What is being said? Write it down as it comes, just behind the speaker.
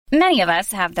Many of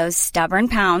us have those stubborn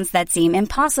pounds that seem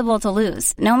impossible to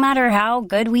lose, no matter how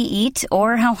good we eat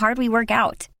or how hard we work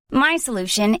out. My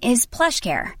solution is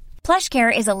PlushCare.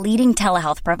 PlushCare is a leading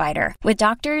telehealth provider with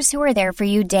doctors who are there for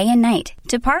you day and night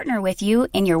to partner with you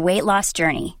in your weight loss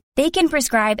journey. They can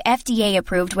prescribe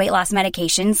FDA-approved weight loss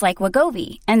medications like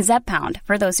Wegovy and Zepbound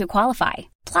for those who qualify.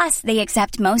 Plus, they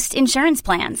accept most insurance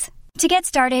plans. To get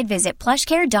started, visit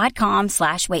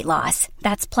plushcare.com/weightloss.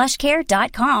 That's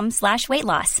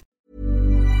plushcare.com/weightloss.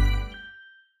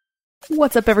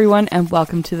 What's up, everyone, and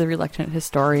welcome to The Reluctant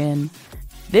Historian.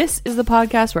 This is the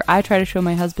podcast where I try to show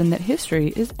my husband that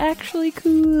history is actually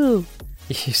cool.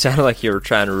 You sounded like you were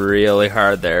trying really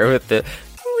hard there with the,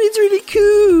 it's really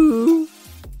cool.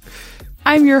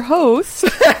 I'm your host,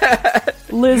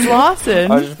 Liz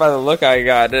Lawson. I was just by the look I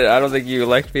got. I don't think you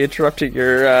liked me interrupting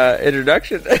your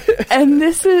introduction. And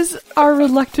this is our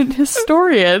reluctant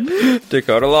historian,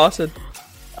 Dakota Lawson.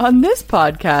 On this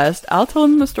podcast, I'll tell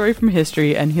him a story from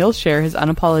history and he'll share his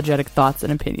unapologetic thoughts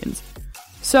and opinions.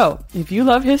 So, if you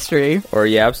love history, or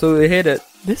you absolutely hate it,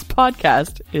 this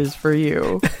podcast is for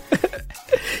you. I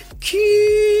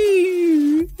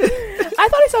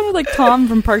thought I sounded like Tom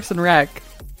from Parks and Rec.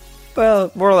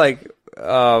 Well, more like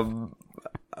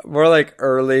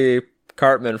early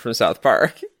Cartman from South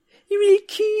Park. You're really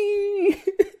cute.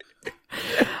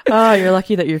 Oh, you're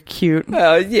lucky that you're cute.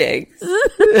 Oh, thanks.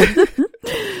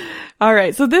 All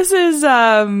right, so this is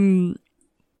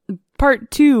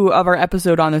part 2 of our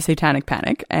episode on the Satanic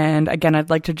Panic. And again, I'd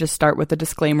like to just start with a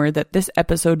disclaimer that this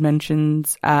episode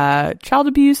mentions child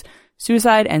abuse,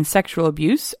 suicide, and sexual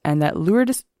abuse, and that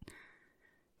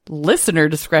listener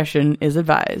discretion is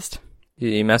advised.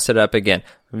 You messed it up again.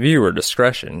 Viewer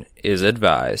discretion is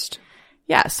advised.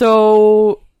 Yeah,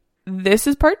 so this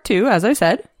is part 2, as I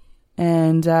said.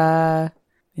 And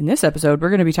in this episode, we're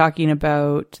going to be talking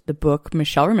about the book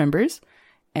Michelle Remembers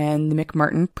and the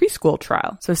McMartin preschool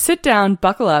trial. So sit down,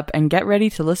 buckle up, and get ready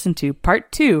to listen to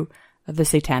part 2 of the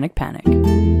Satanic Panic.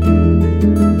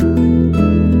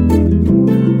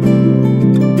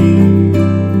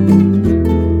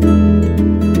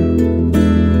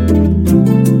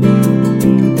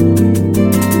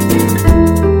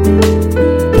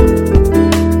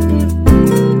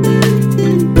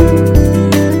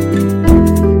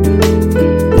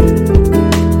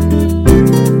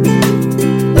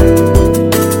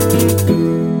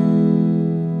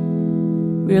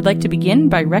 We would like to begin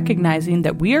by recognizing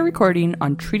that we are recording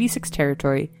on Treaty 6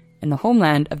 territory in the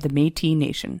homeland of the Métis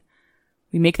Nation.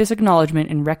 We make this acknowledgement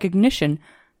in recognition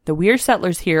that we are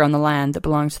settlers here on the land that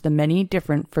belongs to the many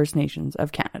different First Nations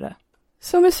of Canada.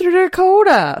 So, Mr.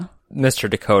 Dakota. Mr.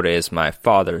 Dakota is my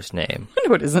father's name.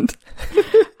 No, it isn't.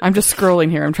 I'm just scrolling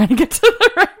here. I'm trying to get to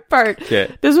the right part.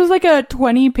 Okay. This was like a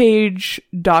 20-page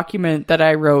document that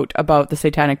I wrote about the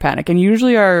Satanic Panic, and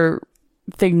usually our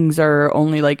things are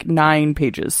only like 9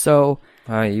 pages, so...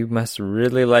 You must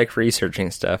really like researching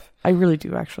stuff. I really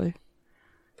do, actually.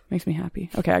 Makes me happy.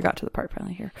 Okay, I got to the part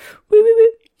finally here. Woo, woo,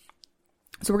 woo.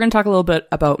 So we're going to talk a little bit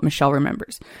about Michelle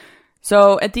Remembers.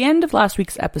 So at the end of last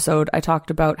week's episode, I talked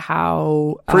about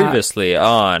how... Previously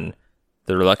on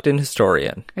The Reluctant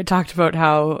Historian. I talked about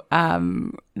how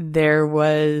there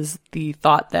was the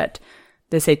thought that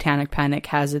the Satanic Panic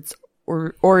has its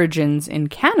origins in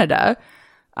Canada,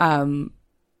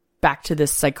 back to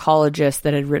this psychologist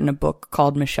that had written a book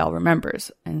called Michelle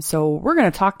Remembers. And so we're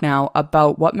going to talk now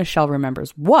about what Michelle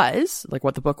Remembers was, like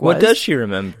what the book was. What does she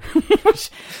remember?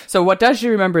 So what does she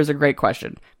remember is a great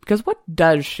question, because what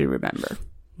does she remember?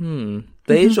 The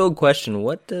age-old question,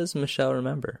 what does Michelle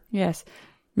remember? Yes.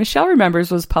 Michelle Remembers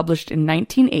was published in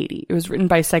 1980. It was written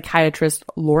by psychiatrist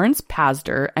Lawrence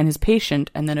Pasder and his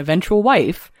patient and then eventual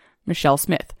wife, Michelle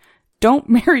Smith. Don't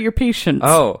marry your patients.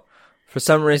 Oh. For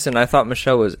some reason, I thought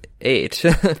Michelle was 8.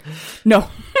 No.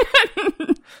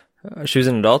 She was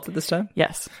an adult at this time?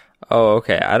 Yes. Oh,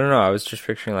 okay. I don't know. I was just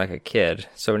picturing like a kid.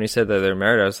 So when you said that they're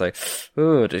married, I was like,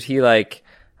 ooh, did he like,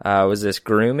 was this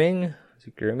grooming? Was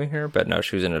he grooming her? But no,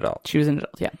 she was an adult. She was an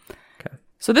adult, yeah. Okay.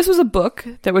 So this was a book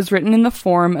that was written in the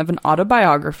form of an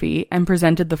autobiography and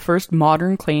presented the first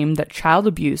modern claim that child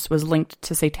abuse was linked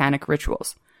to satanic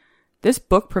rituals. This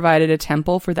book provided a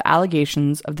temple for the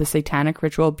allegations of the satanic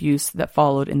ritual abuse that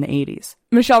followed in the 80s.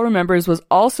 Michelle Remembers was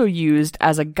also used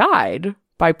as a guide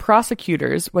by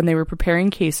prosecutors when they were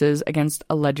preparing cases against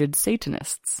alleged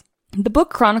Satanists. The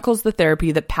book chronicles the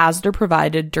therapy that Pasder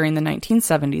provided during the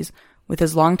 1970s with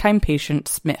his longtime patient,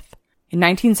 Smith. In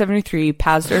 1973,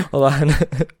 Pasder... Hold on.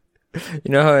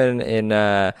 You know how in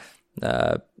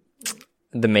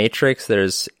The Matrix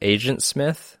there's Agent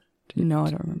Smith? No,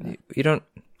 I don't remember that. You don't...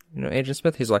 You know Agent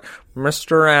Smith? He's like,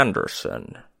 Mr.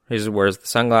 Anderson, He just wears the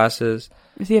sunglasses.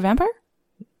 Is he a vampire?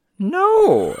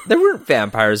 No, there weren't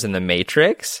vampires in the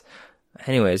Matrix.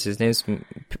 Anyways, his name's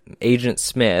Agent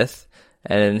Smith,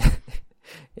 and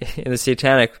in the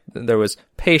Satanic, there was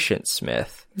Patient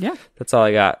Smith. Yeah. That's all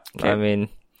I got. Okay. I mean,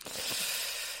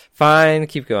 fine,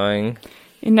 keep going.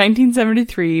 In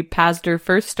 1973, Pazder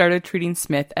first started treating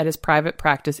Smith at his private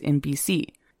practice in BC.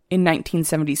 In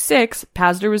 1976,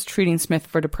 Pazder was treating Smith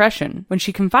for depression when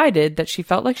she confided that she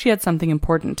felt like she had something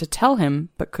important to tell him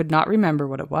but could not remember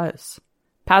what it was.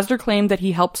 Pazder claimed that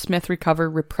he helped Smith recover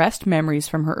repressed memories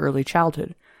from her early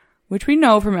childhood, which we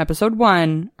know from episode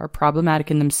 1 are problematic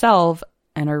in themselves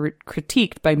and are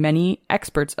critiqued by many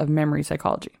experts of memory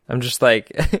psychology. I'm just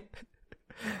like,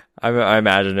 I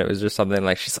imagine it was just something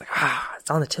like, she's like,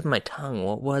 it's on the tip of my tongue.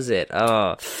 What was it?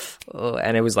 Oh,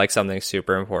 and it was like something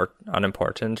super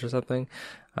unimportant or something.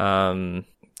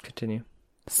 Continue.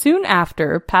 Soon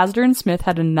after, Pazder and Smith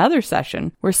had another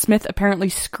session where Smith apparently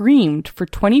screamed for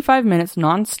 25 minutes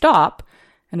non-stop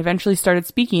and eventually started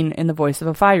speaking in the voice of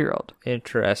a 5-year-old.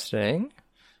 Interesting.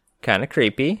 Kind of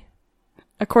creepy.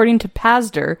 According to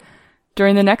Pazder,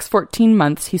 during the next 14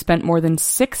 months, he spent more than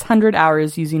 600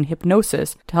 hours using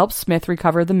hypnosis to help Smith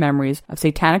recover the memories of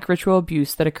satanic ritual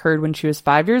abuse that occurred when she was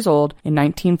 5 years old in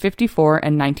 1954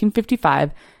 and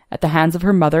 1955 at the hands of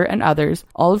her mother and others,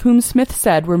 all of whom Smith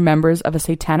said were members of a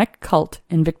satanic cult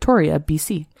in Victoria,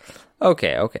 BC.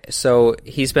 Okay. So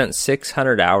he spent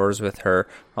 600 hours with her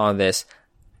on this.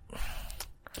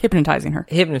 Hypnotizing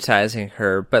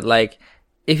her. But like,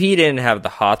 if he didn't have the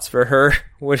hots for her,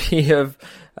 would he have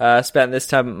spent this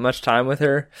much time with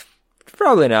her?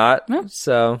 Probably not. No.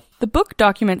 So the book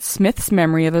documents Smith's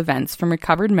memory of events from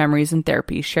recovered memories and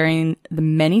therapy, sharing the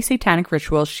many satanic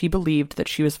rituals she believed that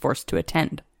she was forced to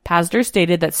attend. Pazder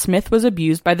stated that Smith was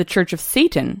abused by the Church of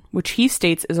Satan, which he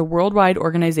states is a worldwide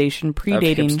organization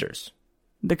predating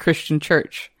the Christian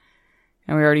Church.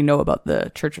 And we already know about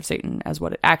the Church of Satan as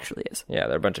what it actually is. Yeah,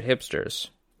 they're a bunch of hipsters.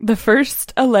 The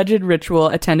first alleged ritual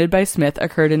attended by Smith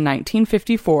occurred in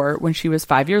 1954 when she was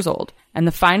 5 years old, and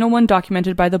the final one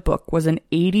documented by the book was an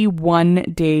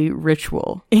 81-day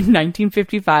ritual in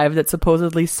 1955 that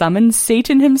supposedly summoned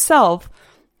Satan himself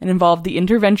and involved the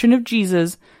intervention of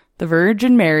Jesus, the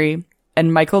Virgin Mary,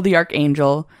 and Michael the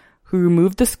Archangel, who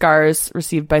removed the scars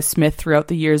received by Smith throughout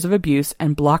the years of abuse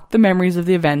and blocked the memories of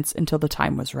the events until the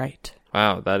time was right.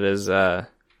 Wow, that is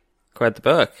quite the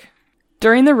book.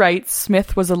 During the rites,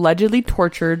 Smith was allegedly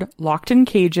tortured, locked in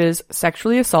cages,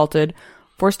 sexually assaulted,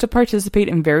 forced to participate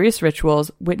in various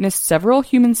rituals, witnessed several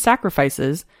human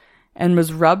sacrifices, and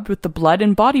was rubbed with the blood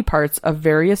and body parts of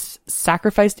various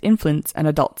sacrificed infants and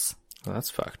adults. Well,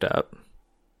 that's fucked up.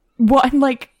 Well, I'm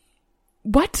like,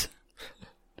 what?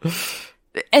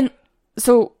 And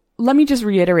so let me just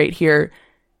reiterate here.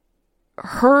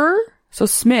 So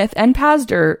Smith and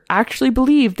Pazder actually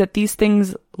believed that these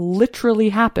things literally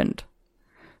happened.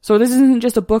 So this isn't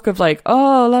just a book of like,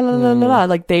 oh, la la la la la.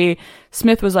 Like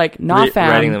Smith was like, not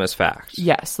found. Writing them as facts.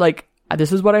 Yes, like,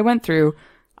 this is what I went through.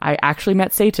 I actually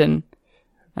met Satan,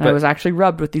 and I was actually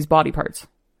rubbed with these body parts.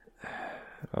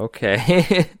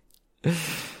 Okay.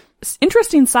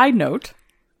 Interesting side note.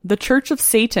 The Church of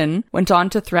Satan went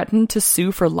on to threaten to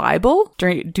sue for libel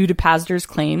due to Pazder's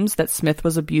claims that Smith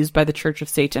was abused by the Church of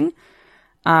Satan.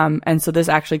 And so this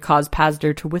actually caused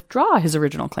Pazder to withdraw his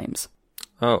original claims.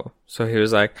 Oh, so he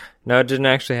was like, no, it didn't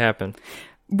actually happen.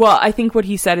 Well, I think what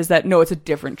he said is that, no, it's a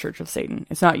different Church of Satan.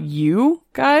 It's not you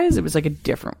guys. It was like a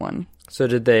different one. So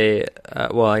did they,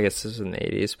 well, I guess this was in the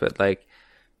 80s, but like,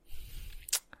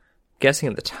 guessing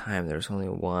at the time there was only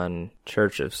one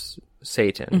Church of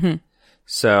Satan. Mm-hmm.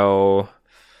 So,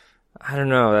 I don't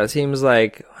know. That seems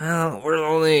like, well, we're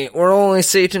only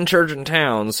Satan Church in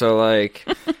town. So like,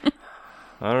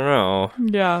 I don't know.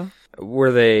 Yeah.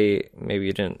 Were they, maybe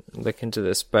you didn't look into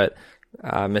this, but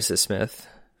Mrs. Smith,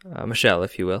 Michelle,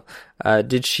 if you will,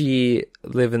 did she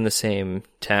live in the same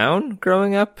town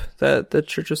growing up that the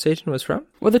Church of Satan was from?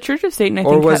 Well, the Church of Satan, I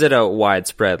think... Or was it a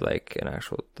widespread, like, an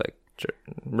actual, like,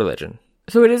 religion?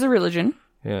 So it is a religion.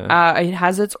 Yeah. It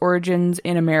has its origins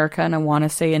in America, and I want to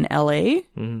say in LA.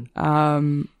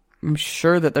 Mm-hmm. I'm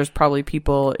sure that there's probably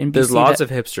people in BC. There's lots of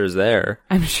hipsters there.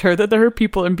 I'm sure that there are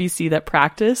people in BC that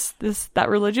practice that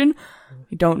religion.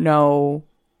 I don't know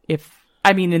if,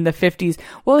 I mean, in the 50s.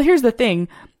 Well, here's the thing.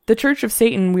 The Church of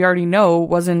Satan, we already know,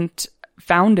 wasn't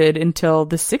founded until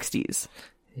the 60s.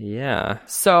 Yeah.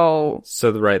 So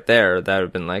right there, that would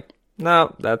have been like,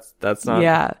 no, that's not.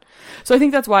 Yeah. So I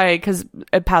think that's why, because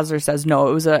Pazder says no,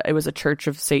 it was a Church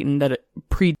of Satan that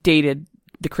predated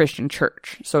the Christian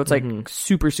church. So it's like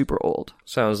super, super old.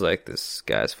 Sounds like this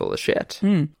guy's full of shit.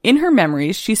 In her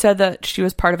memories, she said that she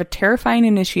was part of a terrifying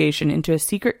initiation into a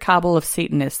secret cabal of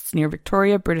Satanists near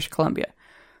Victoria, British Columbia.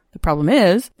 The problem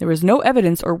is, there was no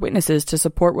evidence or witnesses to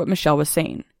support what Michelle was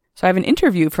saying. So I have an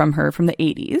interview from her from the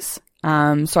 80s.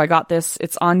 So I got this.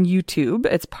 It's on YouTube.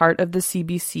 It's part of the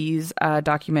CBC's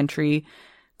documentary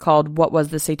called What Was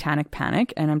the Satanic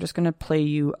Panic? And I'm just going to play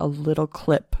you a little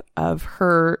clip of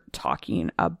her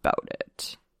talking about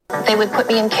it. They would put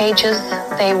me in cages.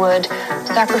 They would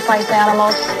sacrifice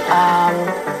animals.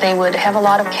 They would have a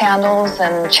lot of candles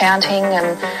and chanting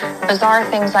and bizarre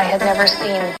things I had never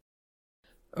seen.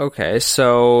 Okay,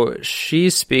 so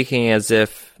she's speaking as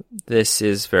if this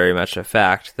is very much a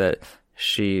fact, that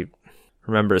she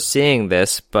remembers seeing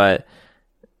this, but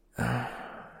yeah.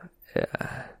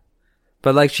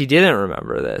 But like, she didn't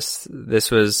remember this. This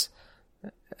was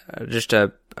just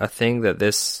a thing that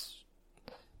this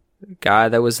guy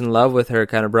that was in love with her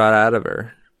kind of brought out of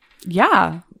her.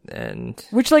 Yeah. And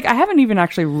which, like, I haven't even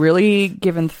actually really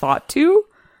given thought to,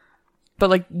 but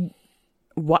like,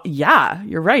 what? Yeah,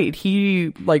 you're right.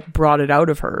 He like brought it out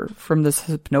of her from this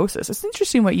hypnosis. It's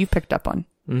interesting what you picked up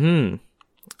on.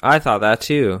 I thought that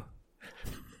too.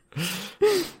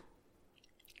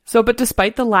 So, but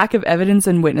despite the lack of evidence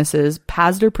and witnesses,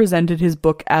 Pazder presented his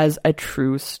book as a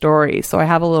true story. So I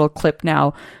have a little clip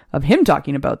now of him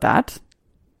talking about that.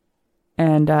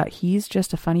 And he's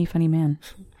just a funny, funny man.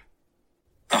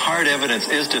 The hard evidence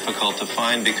is difficult to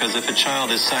find because if a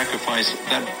child is sacrificed,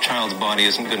 that child's body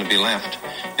isn't going to be left.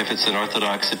 If it's an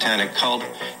Orthodox Satanic cult,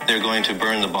 they're going to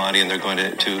burn the body and they're going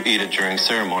to eat it during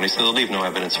ceremony, so they'll leave no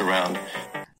evidence around.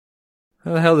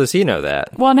 How the hell does he know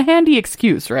that? Well, and a handy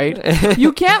excuse, right?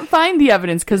 You can't find the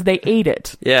evidence because they ate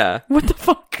it. Yeah. What the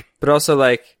fuck? But also,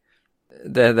 like,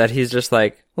 that he's just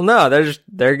like, well, no,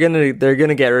 they're gonna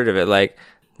get rid of it. Like,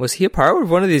 was he a part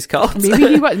of one of these cults?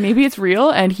 Maybe he was. Maybe it's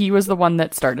real, and he was the one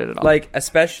that started it all. Like,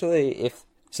 especially if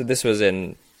so, this was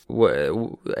in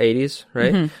 80s,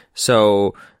 right?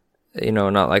 So, you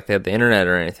know, not like they had the internet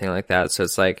or anything like that. So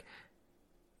it's like,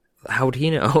 how would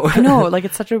he know? I know, like,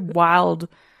 it's such a wild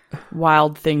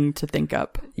thing to think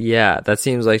up. Yeah, that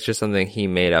seems like just something he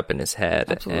made up in his head.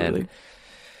 Absolutely. And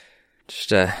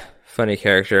just a funny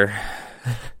character.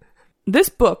 This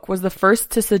book was the first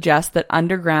to suggest that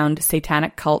underground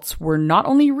satanic cults were not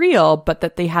only real, but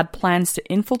that they had plans to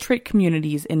infiltrate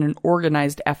communities in an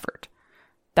organized effort.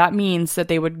 That means that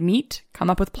they would meet, come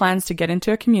up with plans to get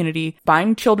into a community,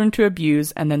 find children to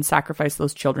abuse, and then sacrifice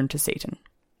those children to Satan.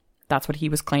 That's what he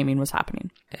was claiming was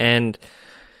happening. And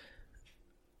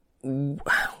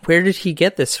where did he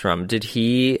get this from?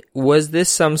 Was this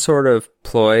some sort of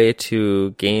ploy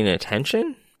to gain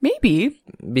attention? Maybe.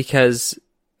 Because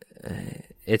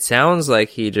it sounds like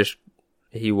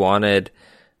he wanted,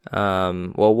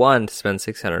 one, to spend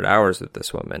 600 hours with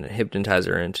this woman and hypnotize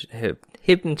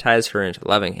her into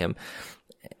loving him,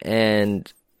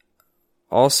 and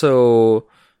also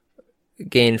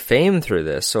gain fame through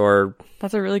this. Or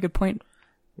that's a really good point.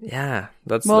 Yeah,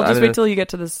 wait till you get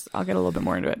to this. I'll get a little bit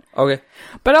more into it. Okay.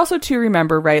 But also to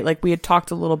remember, right, like we had talked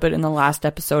a little bit in the last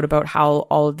episode about how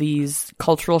all of these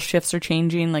cultural shifts are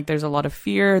changing. Like there's a lot of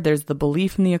fear. There's the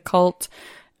belief in the occult.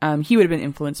 He would have been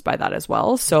influenced by that as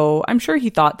well. So I'm sure he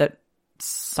thought that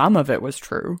some of it was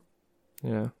true.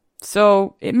 Yeah.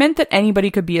 So it meant that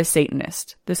anybody could be a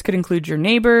Satanist. This could include your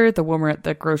neighbor, the woman at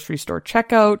the grocery store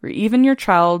checkout, or even your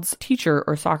child's teacher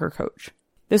or soccer coach.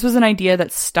 This was an idea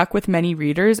that stuck with many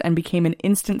readers and became an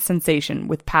instant sensation,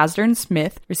 with Pazder and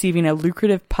Smith receiving a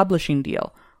lucrative publishing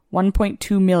deal,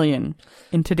 $1.2 million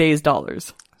in today's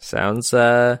dollars. Sounds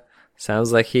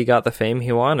like he got the fame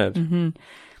he wanted. Mm-hmm.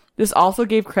 This also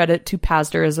gave credit to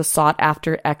Pazder as a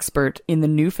sought-after expert in the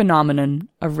new phenomenon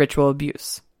of ritual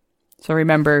abuse. So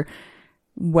remember,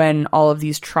 when all of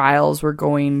these trials were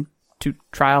going to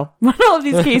trial, when all of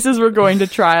these cases were going to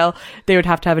trial, they would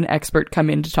have to have an expert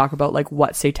come in to talk about like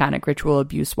what satanic ritual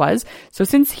abuse was. So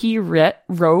since he literally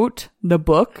wrote the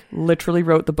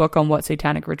book on what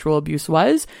satanic ritual abuse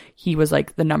was, he was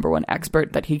like the number one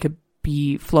expert that he could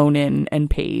be flown in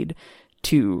and paid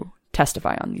to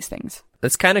testify on these things.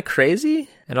 That's kind of crazy.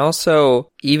 And also,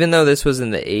 even though this was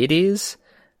in the 80s,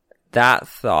 that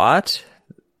thought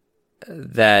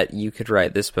that you could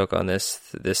write this book on this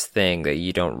thing that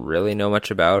you don't really know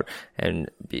much about and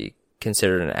be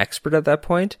considered an expert at that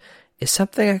point is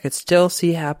something I could still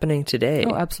see happening today.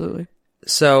 Oh, absolutely.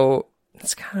 So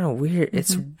it's kind of weird. Mm-hmm.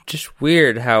 It's just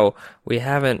weird how we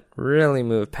haven't really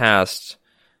moved past,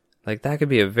 like, that could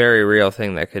be a very real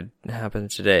thing that could happen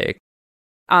today.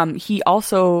 He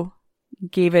also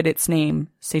gave it its name,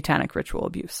 satanic ritual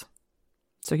abuse.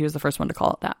 So he was the first one to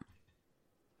call it that.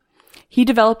 He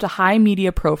developed a high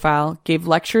media profile, gave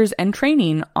lectures and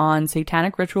training on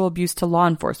satanic ritual abuse to law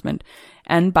enforcement,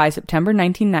 and by September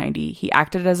 1990, he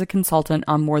acted as a consultant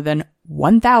on more than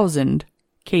 1,000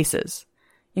 cases,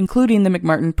 including the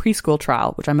McMartin preschool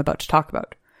trial, which I'm about to talk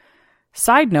about.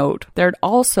 Side note, there had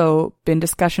also been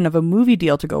discussion of a movie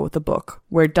deal to go with the book,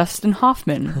 where Dustin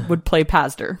Hoffman would play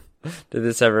Pastor. Did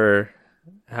this ever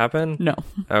happen? No.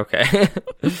 Okay.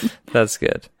 That's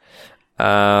good.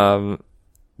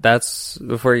 That's,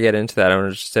 before you get into that, I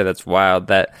want to just say that's wild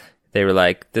that they were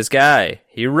like, this guy,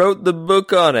 he wrote the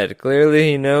book on it.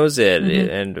 Clearly he knows it.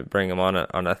 And bring him on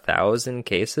 1,000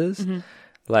 cases.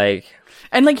 Like,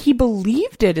 and like, he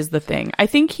believed it is the thing. I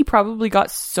think he probably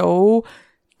got so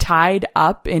tied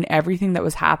up in everything that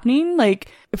was happening.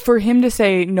 Like, for him to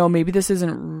say, no, maybe this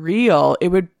isn't real, it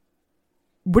would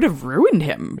have ruined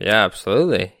him. Yeah,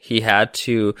 absolutely. He had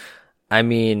to, I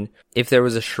mean, if there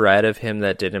was a shred of him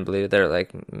that didn't believe it, they're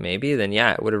like, maybe, then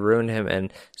yeah, it would have ruined him.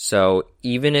 And so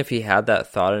even if he had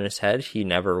that thought in his head, he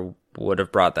never would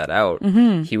have brought that out.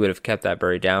 He would have kept that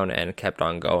buried down and kept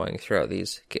on going throughout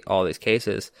all these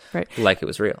cases, right, like it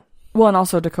was real. Well, and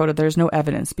also, Dakota, there's no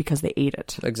evidence because they ate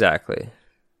it. Exactly.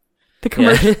 The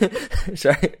commercial. Yeah.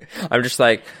 Sorry. I'm just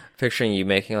like picturing you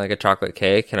making like a chocolate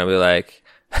cake, and I'll be like,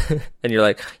 and you're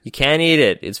like, you can't eat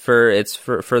it. It's for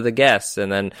the guests.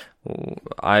 And then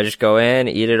I just go in,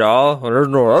 eat it all. There's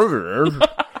no evidence.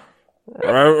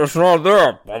 It's not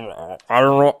there. I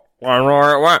don't know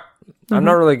where it went. I'm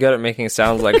not really good at making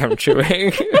sounds like I'm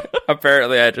chewing.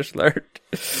 Apparently, I just learned.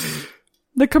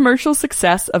 The commercial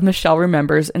success of Michelle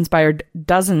Remembers inspired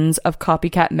dozens of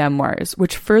copycat memoirs,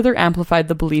 which further amplified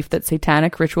the belief that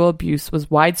satanic ritual abuse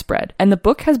was widespread, and the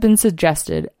book has been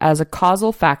suggested as a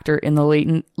causal factor in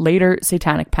the later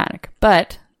satanic panic.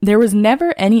 But there was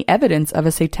never any evidence of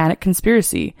a satanic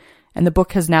conspiracy, and the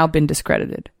book has now been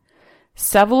discredited.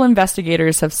 Several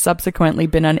investigators have subsequently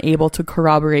been unable to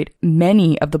corroborate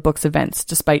many of the book's events,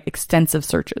 despite extensive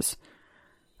searches.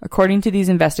 According to these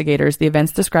investigators, the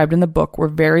events described in the book were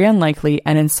very unlikely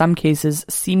and in some cases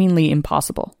seemingly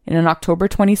impossible. In an October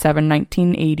 27,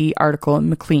 1980 article in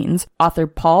Maclean's, author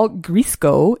Paul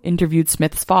Grisco interviewed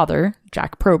Smith's father,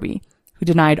 Jack Proby, who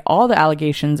denied all the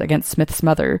allegations against Smith's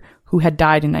mother, who had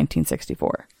died in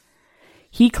 1964.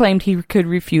 He claimed he could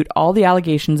refute all the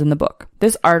allegations in the book.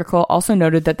 This article also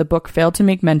noted that the book failed to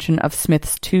make mention of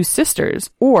Smith's two sisters,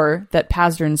 or that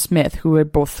Pastor and Smith, who were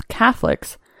both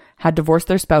Catholics, had divorced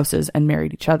their spouses and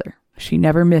married each other. She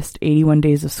never missed 81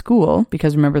 days of school,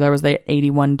 because remember, there was the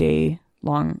 81-day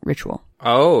long ritual.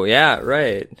 Oh, yeah,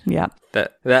 right. Yeah.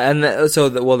 That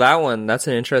one, that's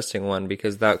an interesting one,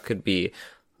 because that could be,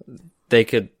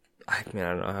 I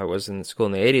don't know how it was in school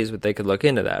in the 80s, but they could look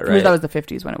into that, right? That was the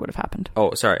 50s when it would have happened.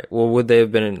 Oh, sorry. Well, would they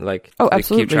have been in, like, oh, they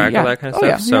absolutely, keep track yeah. of that kind of stuff?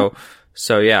 Yeah,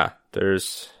 So yeah,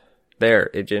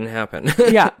 it didn't happen.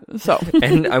 Yeah, so.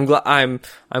 And I'm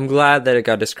glad that it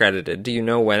got discredited. Do you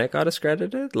know when it got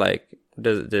discredited? Like,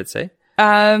 did it say?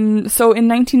 So in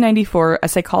 1994, a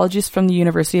psychologist from the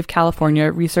University of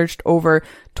California researched over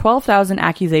 12,000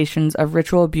 accusations of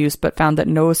ritual abuse, but found that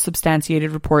no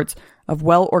substantiated reports of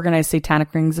well-organized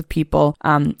satanic rings of people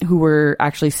who were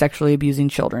actually sexually abusing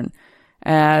children.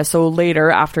 So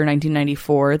later, after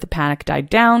 1994, the panic died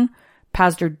down.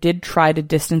 Pastor did try to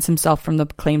distance himself from the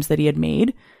claims that he had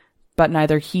made, but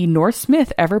neither he nor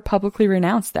Smith ever publicly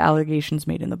renounced the allegations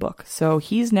made in the book. So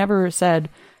he's never said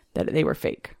that they were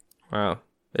fake. Wow.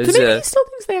 So maybe he still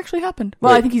thinks they actually happened.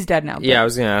 Well, I think he's dead now. Yeah, I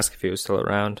was going to ask if he was still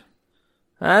around.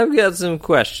 I've got some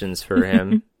questions for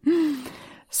him.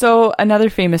 So another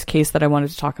famous case that I wanted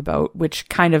to talk about, which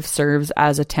kind of serves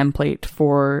as a template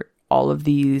for all of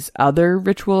these other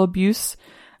ritual abuse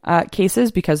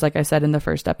cases, because like I said in the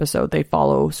first episode, they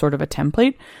follow sort of a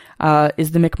template,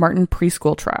 is the McMartin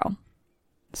preschool trial.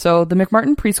 So the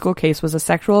McMartin preschool case was a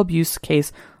sexual abuse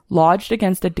case lodged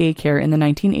against a daycare in the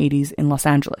 1980s in Los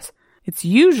Angeles. It's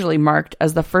usually marked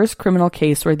as the first criminal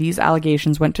case where these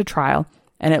allegations went to trial,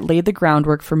 and it laid the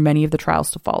groundwork for many of the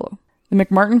trials to follow. The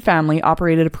McMartin family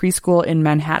operated a preschool in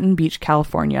Manhattan Beach,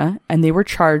 California, and they were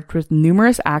charged with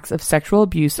numerous acts of sexual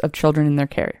abuse of children in their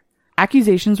care.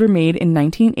 Accusations were made in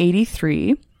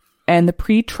 1983, and the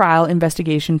pre-trial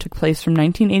investigation took place from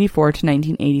 1984 to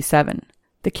 1987.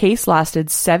 The case lasted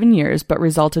 7 years but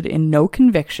resulted in no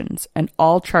convictions, and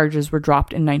all charges were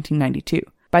dropped in 1992.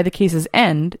 By the case's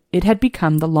end, it had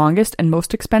become the longest and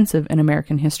most expensive in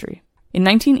American history. In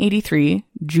 1983,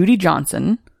 Judy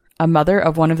Johnson, a mother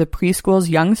of one of the preschool's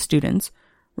young students,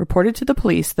 reported to the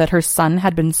police that her son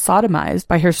had been sodomized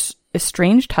by her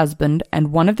estranged husband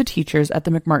and one of the teachers at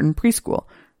the McMartin preschool,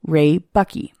 Ray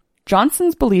Buckey.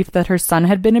 Johnson's belief that her son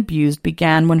had been abused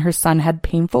began when her son had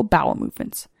painful bowel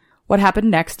movements. What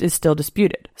happened next is still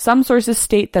disputed. Some sources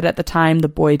state that at the time the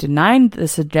boy denied the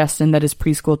suggestion that his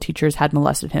preschool teachers had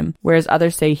molested him, whereas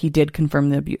others say he did confirm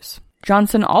the abuse.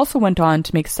 Johnson also went on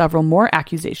to make several more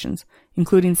accusations,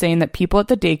 including saying that people at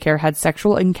the daycare had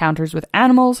sexual encounters with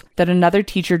animals, that another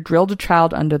teacher drilled a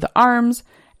child under the arms,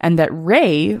 and that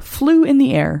Ray flew in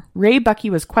the air. Ray Buckey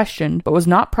was questioned, but was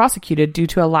not prosecuted due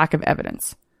to a lack of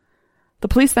evidence. The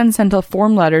police then sent a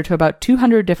form letter to about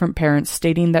 200 different parents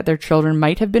stating that their children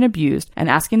might have been abused and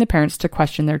asking the parents to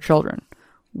question their children,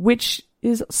 which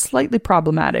is slightly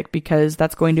problematic because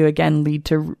that's going to again lead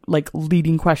to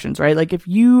leading questions, right? Like if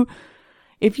you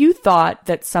thought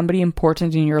that somebody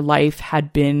important in your life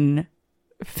had been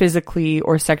physically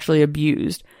or sexually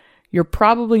abused, you're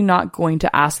probably not going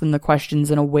to ask them the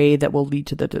questions in a way that will lead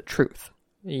to the truth.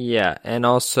 Yeah, and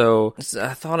also,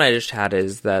 a thought I just had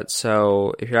is that,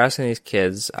 so, if you're asking these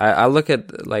kids, I look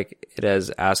at, it as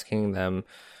asking them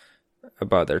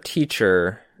about their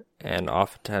teacher, and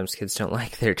oftentimes kids don't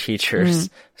like their teachers,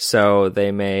 so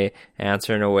they may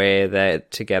answer in a way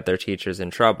that to get their teachers in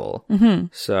trouble.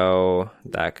 So,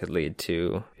 that could lead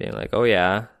to being like, oh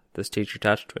yeah, this teacher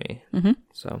touched me.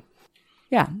 So.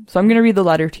 Yeah, so I'm going to read the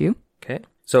letter to you. Okay.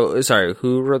 So, sorry,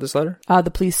 who wrote this letter?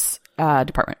 The police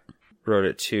department. Wrote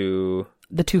it to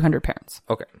the 200 parents.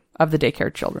 Okay. Of the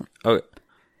daycare children. Okay.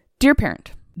 Dear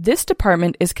parent, this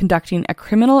department is conducting a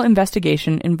criminal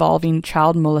investigation involving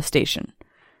child molestation.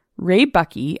 Ray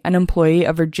Buckey, an employee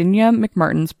of Virginia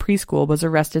McMartin's preschool, was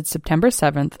arrested September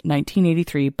 7th,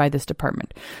 1983 by this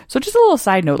department. So just a little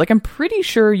side note, I'm pretty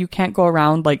sure you can't go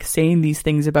around saying these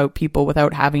things about people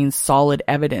without having solid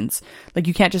evidence.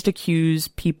 You can't just accuse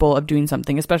people of doing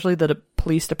something, especially the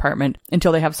police department,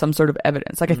 until they have some sort of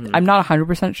evidence. I'm not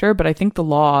 100% sure, but I think the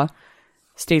law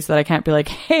states that I can't be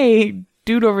hey,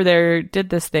 dude over there did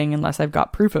this thing unless I've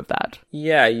got proof of that.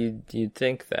 Yeah, you'd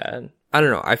think that. I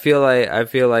don't know. I feel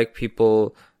like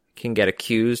people can get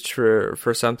accused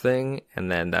for something,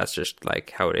 and then that's just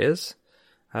how it is.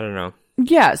 I don't know.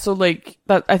 Yeah, so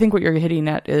but I think what you're hitting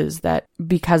at is that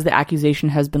because the accusation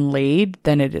has been laid,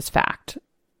 then it is fact.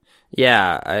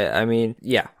 Yeah, I mean,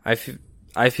 yeah, I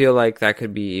feel like that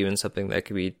could be even something that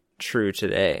could be true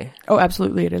today. Oh,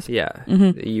 absolutely, it is. Yeah,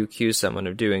 you accuse someone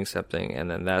of doing something, and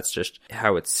then that's just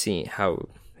how it's seen. How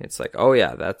it's oh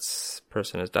yeah, that's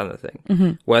person has done the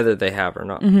thing, whether they have or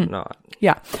not.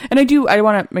 Yeah, and I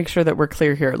want to make sure that we're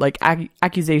clear here.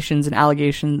 Accusations and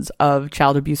allegations of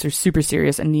child abuse are super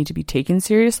serious and need to be taken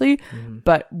seriously.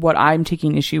 But what I'm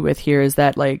taking issue with here is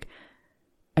that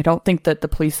I don't think that the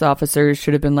police officers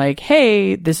should have been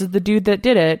hey, this is the dude that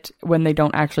did it, when they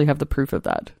don't actually have the proof of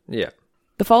that. Yeah.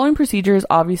 The following procedure is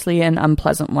obviously an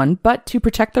unpleasant one, but to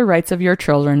protect the rights of your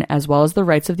children as well as the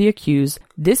rights of the accused,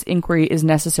 this inquiry is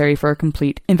necessary for a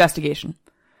complete investigation.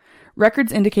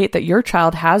 Records indicate that your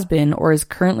child has been or is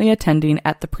currently attending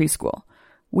at the preschool.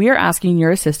 We are asking your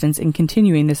assistance in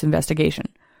continuing this investigation.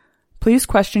 Please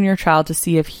question your child to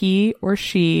see if he or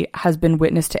she has been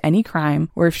witness to any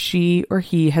crime or if she or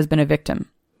he has been a victim.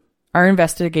 Our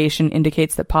investigation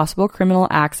indicates that possible criminal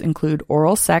acts include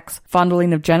oral sex,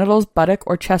 fondling of genitals, buttock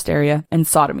or chest area, and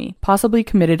sodomy, possibly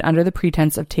committed under the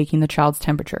pretense of taking the child's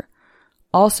temperature.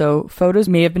 Also, photos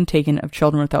may have been taken of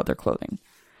children without their clothing.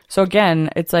 So again,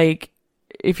 it's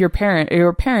if you're a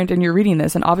parent and you're reading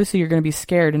this, and obviously you're going to be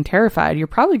scared and terrified, you're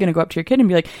probably going to go up to your kid and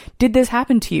be did this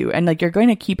happen to you? And you're going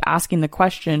to keep asking the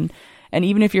question. And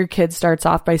even if your kid starts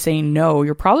off by saying no,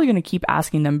 you're probably going to keep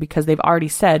asking them because they've already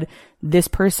said this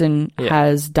person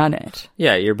has done it.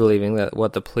 Yeah, you're believing that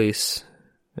what the police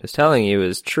is telling you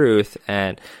is truth,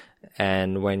 and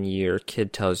when your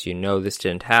kid tells you no, this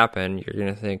didn't happen, you're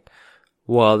going to think,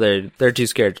 well, they're too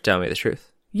scared to tell me the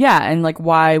truth. Yeah, and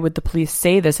why would the police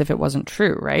say this if it wasn't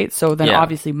true, right? So then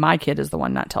obviously my kid is the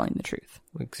one not telling the truth.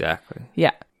 Exactly.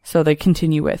 Yeah. So they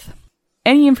continue with,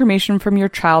 any information from your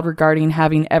child regarding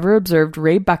having ever observed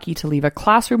Ray Buckey to leave a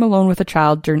classroom alone with a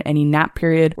child during any nap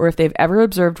period, or if they've ever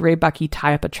observed Ray Buckey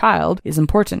tie up a child, is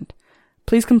important.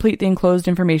 Please complete the enclosed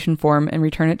information form and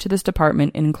return it to this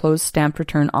department in enclosed stamped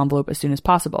return envelope as soon as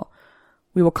possible.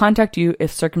 We will contact you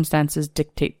if circumstances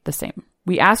dictate the same.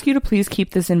 We ask you to please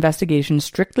keep this investigation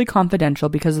strictly confidential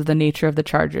because of the nature of the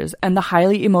charges and the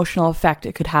highly emotional effect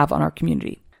it could have on our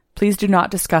community. Please do not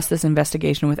discuss this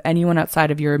investigation with anyone outside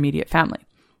of your immediate family.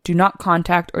 Do not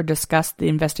contact or discuss the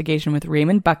investigation with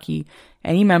Raymond Buckey,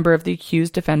 any member of the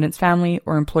accused defendant's family,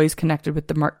 or employees connected with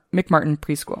the McMartin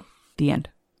preschool. The end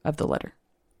of the letter.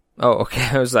 Oh, okay.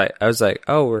 I was like,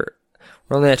 oh, we're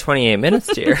only at 28 minutes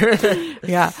here.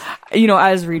 Yeah.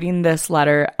 As reading this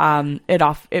letter,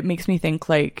 it makes me think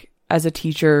as a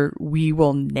teacher, we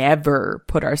will never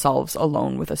put ourselves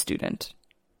alone with a student.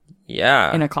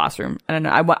 Yeah. In a classroom. And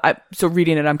so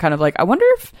reading it, I'm kind of like, I wonder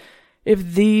if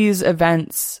these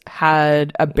events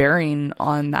had a bearing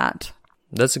on that.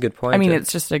 That's a good point. I mean,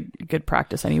 it's just a good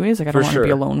practice anyways. Like, I don't want to be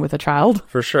sure. alone with a child.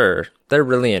 For sure. They're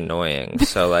really annoying.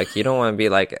 So, like, you don't want to be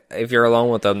like, if you're alone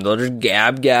with them, they'll just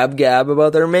gab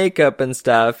about their makeup and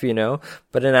stuff, you know?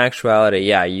 But in actuality,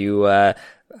 yeah,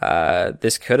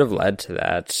 this could have led to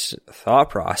that thought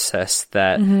process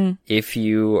that if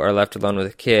you are left alone with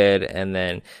a kid and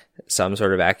then some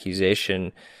sort of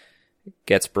accusation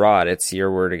gets brought, it's your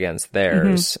word against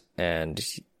theirs. And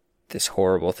this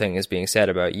horrible thing is being said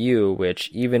about you, which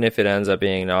even if it ends up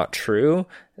being not true,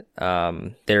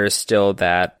 there is still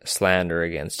that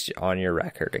slander on your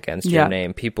record, against your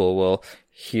name. People will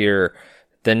hear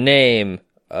the name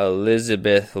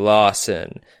Elizabeth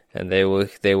Lawson and they will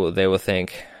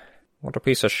think, what a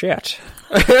piece of shit.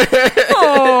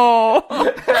 Oh,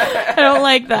 I don't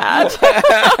like that.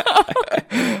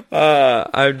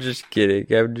 I'm just kidding.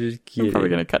 I'm probably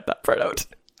going to cut that part out.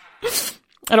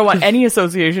 I don't want any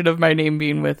association of my name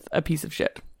being with a piece of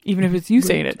shit, even if it's you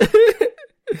saying it.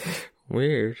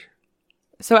 Weird.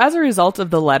 So as a result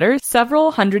of the letter,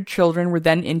 several hundred children were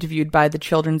then interviewed by the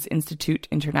Children's Institute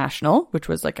International, which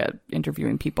was like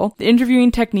interviewing people. The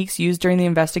interviewing techniques used during the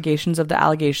investigations of the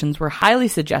allegations were highly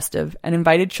suggestive and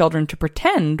invited children to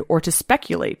pretend or to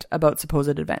speculate about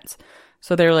supposed events.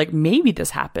 So they're like, maybe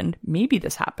this happened,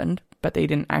 but they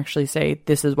didn't actually say,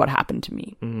 this is what happened to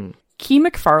me. Key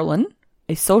McFarlane,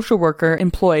 a social worker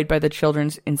employed by the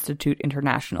Children's Institute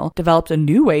International, developed a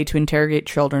new way to interrogate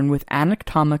children with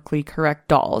anatomically correct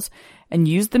dolls and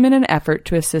used them in an effort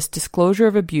to assist disclosure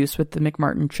of abuse with the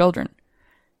McMartin children.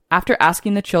 After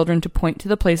asking the children to point to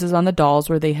the places on the dolls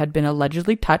where they had been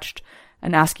allegedly touched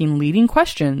and asking leading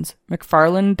questions,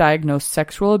 McFarlane diagnosed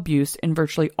sexual abuse in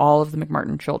virtually all of the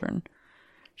McMartin children.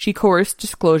 She coerced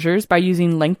disclosures by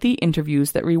using lengthy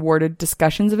interviews that rewarded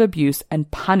discussions of abuse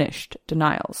and punished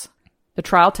denials. The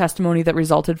trial testimony that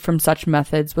resulted from such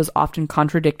methods was often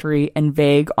contradictory and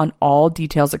vague on all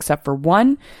details except for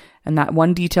one, and that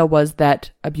one detail was that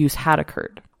abuse had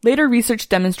occurred. Later research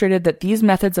demonstrated that these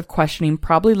methods of questioning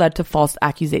probably led to false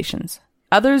accusations.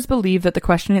 Others believe that the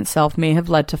questioning itself may have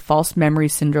led to false memory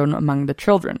syndrome among the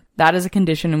children. That is a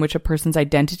condition in which a person's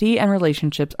identity and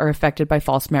relationships are affected by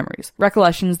false memories,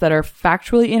 recollections that are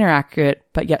factually inaccurate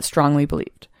but yet strongly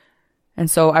believed. And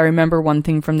so I remember one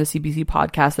thing from the CBC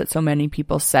podcast that so many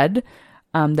people said,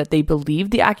 that they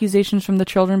believed the accusations from the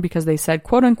children because they said,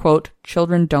 quote unquote,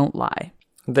 children don't lie.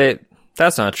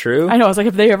 That's not true. I know. I was like,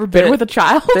 have they ever been with a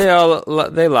child?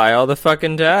 They lie all the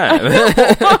fucking time.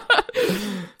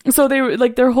 So they were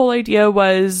like, their whole idea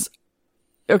was,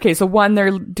 okay, so one,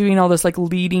 they're doing all this like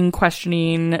leading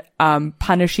questioning,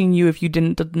 punishing you if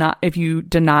you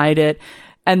denied it.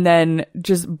 And then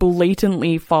just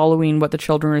blatantly following what the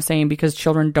children were saying because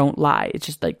children don't lie. It's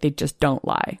just like, they just don't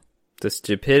lie. The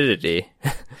stupidity.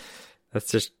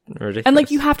 That's just ridiculous. And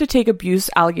like, you have to take abuse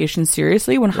allegations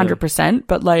seriously, 100%,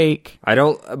 but like...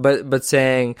 But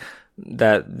saying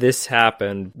that this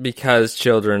happened because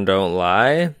children don't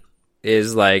lie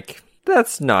is like,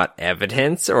 that's not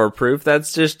evidence or proof.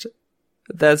 That's just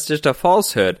a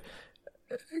falsehood.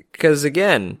 Because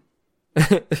again,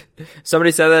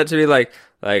 somebody said that to me like,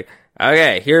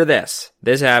 okay, hear this.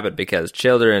 This happened because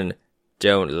children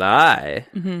don't lie.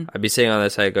 Mm-hmm. I'd be sitting on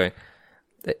the side going,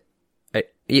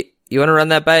 you want to run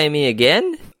that by me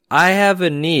again? I have a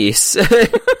niece.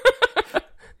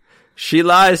 She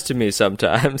lies to me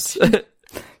sometimes.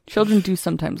 Children do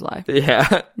sometimes lie.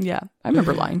 Yeah. Yeah. I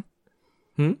remember lying.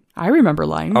 I remember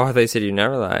lying. Oh, they said you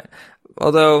never lie.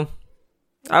 Although,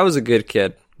 I was a good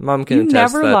kid. Mom can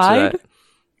attest never lied? to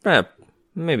that.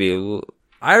 Maybe.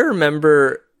 I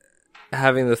remember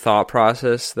having the thought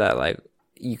process that, like,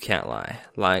 you can't lie.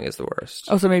 Lying is the worst.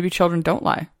 Oh, so maybe children don't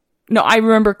lie. No, I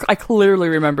clearly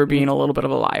remember being a little bit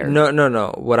of a liar.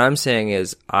 No. What I'm saying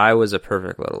is I was a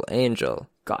perfect little angel.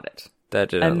 Got it. That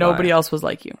didn't lie. And nobody else was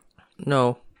like you.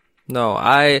 No,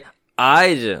 I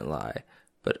didn't lie,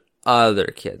 but other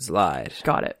kids lied.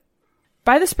 Got it.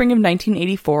 By the spring of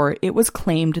 1984, it was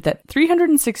claimed that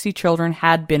 360 children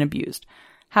had been abused.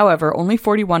 However, only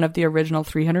 41 of the original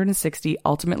 360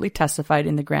 ultimately testified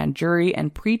in the grand jury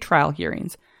and pre-trial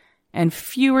hearings, and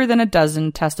fewer than a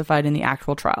dozen testified in the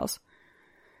actual trials.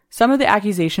 Some of the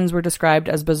accusations were described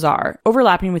as bizarre,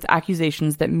 overlapping with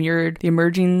accusations that mirrored the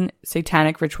emerging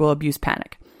satanic ritual abuse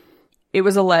panic. It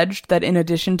was alleged that in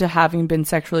addition to having been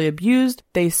sexually abused,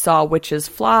 they saw witches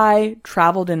fly,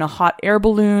 traveled in a hot air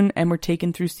balloon, and were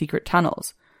taken through secret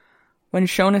tunnels. When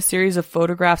shown a series of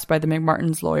photographs by the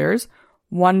McMartins' lawyers,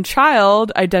 One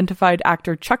child identified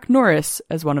actor Chuck Norris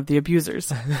as one of the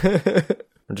abusers.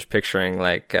 I'm just picturing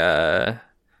like a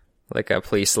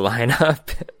police lineup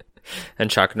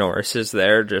and Chuck Norris is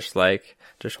there just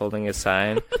holding his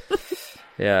sign.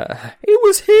 Yeah. It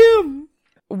was him.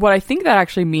 What I think that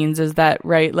actually means is that,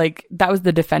 right, like, that was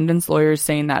the defendant's lawyers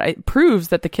saying that. It proves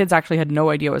that the kids actually had no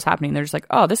idea what was happening. They're just like,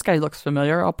 oh, this guy looks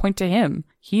familiar. I'll point to him.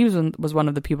 He was one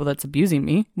of the people that's abusing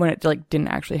me, when it, like, didn't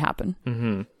actually happen.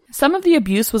 Mm-hmm. Some of the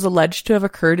abuse was alleged to have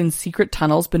occurred in secret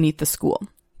tunnels beneath the school.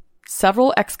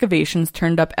 Several excavations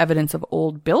turned up evidence of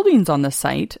old buildings on the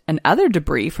site and other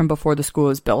debris from before the school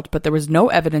was built, but there was no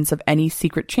evidence of any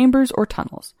secret chambers or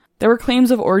tunnels. There were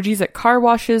claims of orgies at car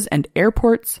washes and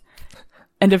airports.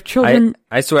 And if children...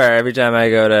 I swear, every time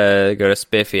I go to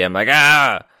Spiffy, I'm like,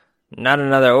 not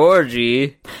another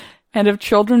orgy. And of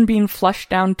children being flushed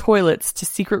down toilets to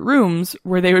secret rooms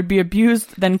where they would be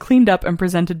abused, then cleaned up and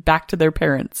presented back to their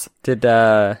parents. Did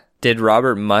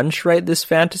Robert Munch write this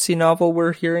fantasy novel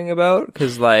we're hearing about?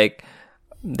 Because, like,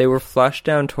 they were flushed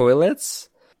down toilets?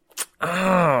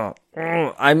 I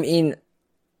mean,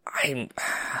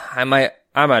 I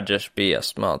might just be a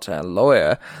small-town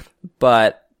lawyer,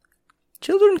 but...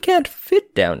 children can't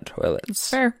fit down toilets.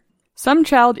 Fair. Some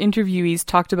child interviewees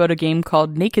talked about a game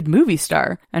called Naked Movie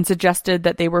Star and suggested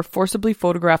that they were forcibly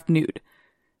photographed nude.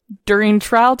 During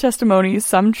trial testimonies,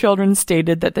 some children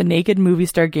stated that the Naked Movie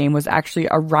Star game was actually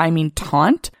a rhyming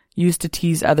taunt used to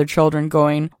tease other children,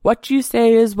 going, "What you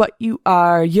say is what you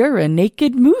are. You're a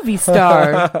naked movie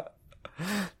star."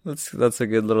 That's a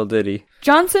good little ditty.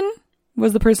 Johnson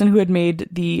was the person who had made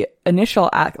the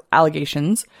initial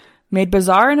allegations, made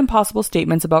bizarre and impossible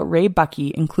statements about Ray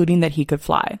Buckey, including that he could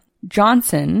fly.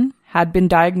 Johnson had been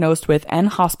diagnosed with and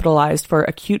hospitalized for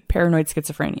acute paranoid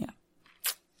schizophrenia.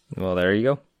 Well, there you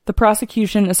go. The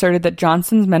prosecution asserted that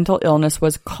Johnson's mental illness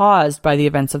was caused by the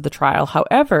events of the trial.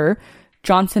 However,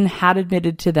 Johnson had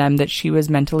admitted to them that she was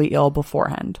mentally ill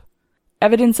beforehand.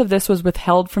 Evidence of this was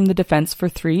withheld from the defense for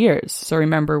 3 years. So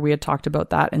remember, we had talked about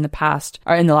that in the past,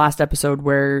 or in the last episode,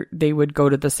 where they would go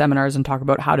to the seminars and talk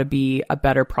about how to be a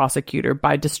better prosecutor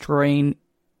by destroying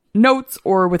notes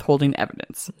or withholding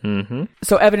evidence. Mm-hmm.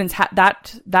 So evidence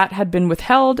that had been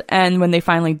withheld, and when they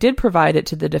finally did provide it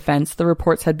to the defense, the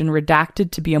reports had been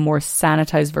redacted to be a more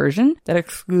sanitized version that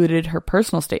excluded her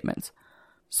personal statements.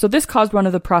 So this caused one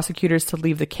of the prosecutors to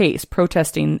leave the case,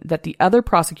 protesting that the other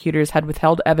prosecutors had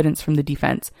withheld evidence from the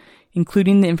defense,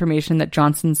 including the information that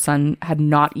Johnson's son had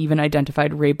not even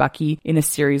identified Ray Buckey in a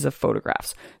series of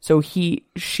photographs. So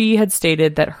she had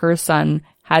stated that her son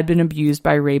had been abused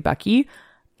by Ray Buckey,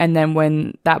 and then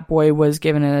when that boy was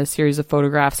given a series of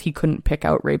photographs, he couldn't pick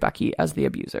out Ray Buckey as the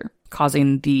abuser,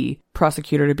 causing the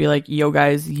prosecutor to be like, "Yo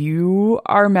guys, you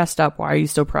are messed up. Why are you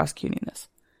still prosecuting this?"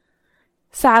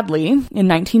 Sadly, in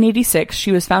 1986,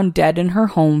 she was found dead in her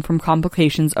home from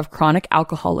complications of chronic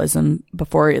alcoholism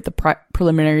before the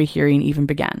preliminary hearing even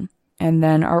began. And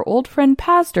then our old friend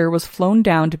Pastor was flown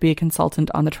down to be a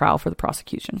consultant on the trial for the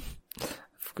prosecution.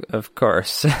 Of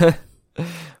course.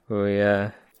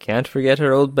 We can't forget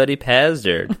her old buddy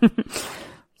Pastor.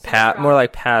 More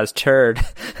like Paz Turd.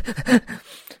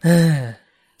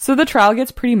 So the trial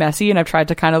gets pretty messy, and I've tried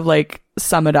to kind of like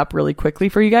sum it up really quickly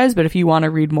for you guys, but if you want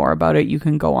to read more about it, you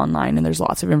can go online and there's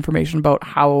lots of information about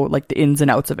how, like, the ins and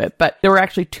outs of it. But there were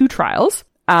actually 2 trials.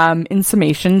 In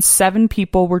summation, 7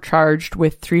 people were charged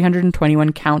with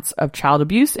 321 counts of child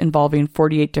abuse involving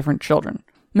 48 different children.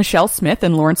 Michelle Smith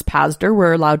and Lawrence Pastor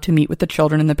were allowed to meet with the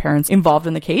children and the parents involved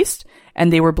in the case,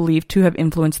 and they were believed to have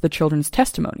influenced the children's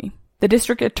testimony. The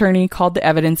district attorney called the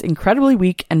evidence incredibly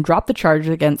weak and dropped the charge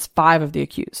against 5 of the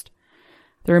accused.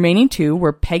 The remaining 2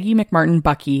 were Peggy McMartin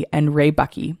Buckey and Ray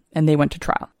Buckey, and they went to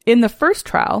trial. In the first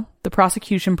trial, the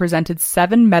prosecution presented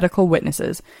 7 medical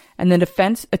witnesses, and the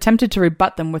defense attempted to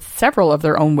rebut them with several of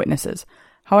their own witnesses.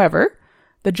 However,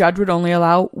 the judge would only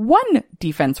allow 1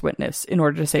 defense witness in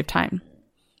order to save time.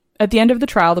 At the end of the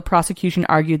trial, the prosecution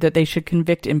argued that they should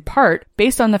convict in part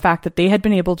based on the fact that they had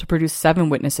been able to produce 7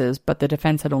 witnesses, but the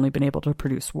defense had only been able to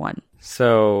produce 1.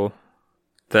 So,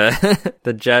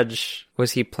 the judge,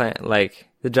 was he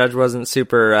the judge wasn't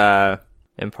super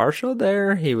impartial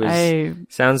there?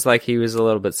 Sounds like he was a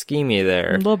little bit schemy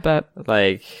there. A little bit.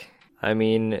 Like, I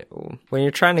mean, when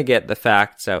you're trying to get the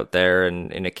facts out there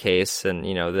in a case and,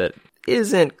 that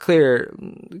isn't clear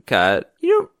cut,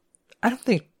 I don't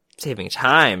think saving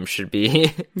time should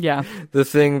be the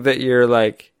thing that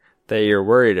you're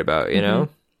worried about, you know?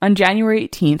 On January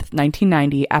 18th,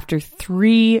 1990, after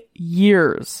 3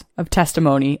 years of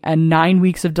testimony and 9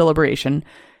 weeks of deliberation,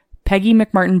 Peggy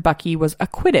McMartin Buckey was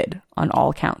acquitted on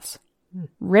all counts.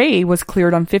 Ray was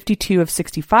cleared on 52 of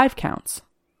 65 counts.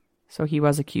 So he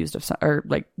was accused of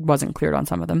wasn't cleared on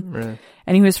some of them. Really?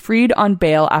 And he was freed on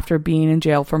bail after being in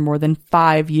jail for more than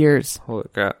 5 years. Holy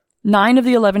crap. 9 of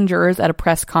the 11 jurors at a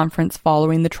press conference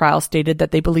following the trial stated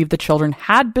that they believed the children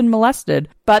had been molested,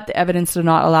 but the evidence did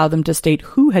not allow them to state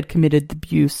who had committed the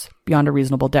abuse beyond a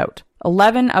reasonable doubt.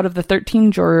 11 out of the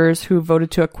 13 jurors who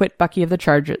voted to acquit Bucky of the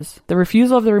charges. The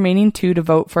refusal of the remaining 2 to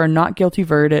vote for a not guilty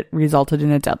verdict resulted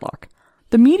in a deadlock.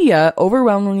 The media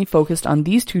overwhelmingly focused on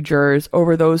these 2 jurors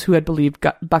over those who had believed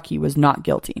Bucky was not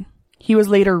guilty. He was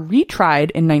later retried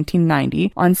in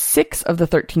 1990 on 6 of the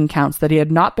 13 counts that he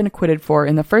had not been acquitted for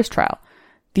in the first trial.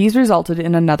 These resulted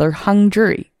in another hung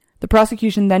jury. The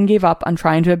prosecution then gave up on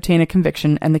trying to obtain a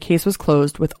conviction, and the case was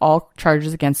closed with all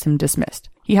charges against him dismissed.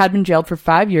 He had been jailed for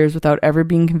 5 years without ever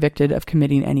being convicted of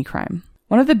committing any crime.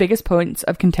 One of the biggest points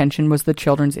of contention was the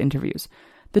children's interviews.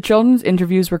 The children's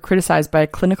interviews were criticized by a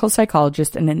clinical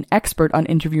psychologist and an expert on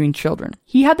interviewing children.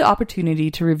 He had the opportunity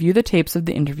to review the tapes of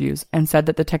the interviews and said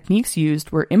that the techniques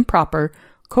used were improper,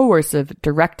 coercive,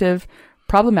 directive,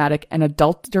 problematic, and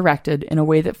adult-directed in a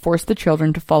way that forced the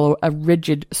children to follow a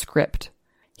rigid script.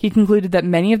 He concluded that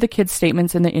many of the kids'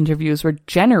 statements in the interviews were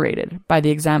generated by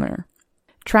the examiner.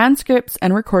 Transcripts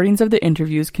and recordings of the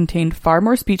interviews contained far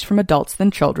more speech from adults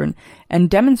than children and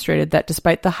demonstrated that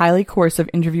despite the highly coercive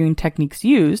interviewing techniques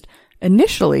used,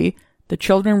 initially, the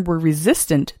children were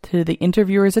resistant to the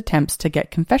interviewer's attempts to get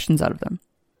confessions out of them.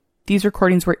 These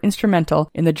recordings were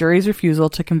instrumental in the jury's refusal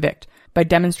to convict by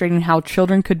demonstrating how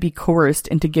children could be coerced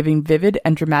into giving vivid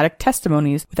and dramatic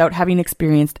testimonies without having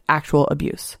experienced actual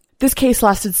abuse. This case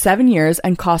lasted 7 years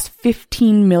and cost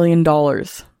 $15 million.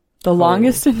 The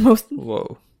longest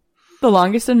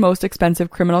and most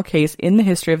expensive criminal case in the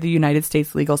history of the United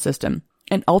States legal system,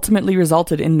 and ultimately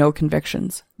resulted in no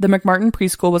convictions. The McMartin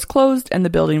preschool was closed and the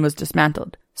building was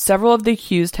dismantled. Several of the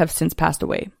accused have since passed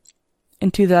away. In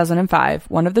 2005,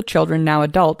 one of the children, now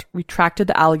adult, retracted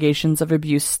the allegations of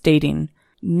abuse, stating,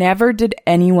 "Never did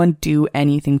anyone do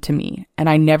anything to me, and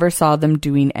I never saw them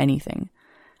doing anything.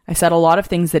 I said a lot of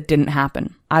things that didn't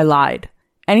happen. I lied.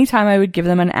 Anytime I would give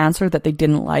them an answer that they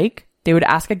didn't like, they would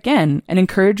ask again and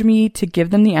encourage me to give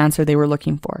them the answer they were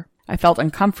looking for. I felt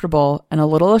uncomfortable and a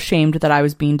little ashamed that I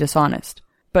was being dishonest.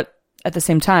 But at the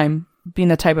same time, being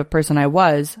the type of person I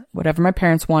was, whatever my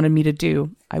parents wanted me to do,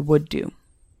 I would do."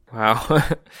 Wow.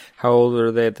 How old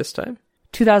were they at this time?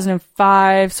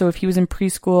 2005, so if he was in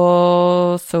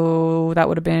preschool, so that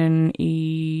would have been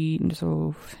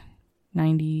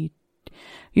 90,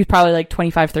 he was probably like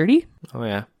 25, 30. Oh,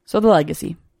 yeah. So the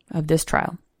legacy of this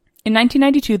trial. In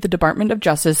 1992, the Department of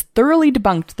Justice thoroughly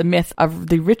debunked the myth of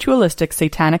the ritualistic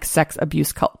satanic sex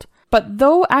abuse cult. But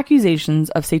though accusations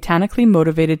of satanically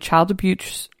motivated child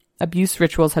abuse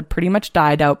rituals had pretty much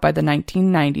died out by the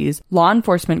 1990s, law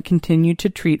enforcement continued to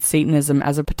treat Satanism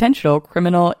as a potential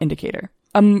criminal indicator.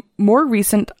 A more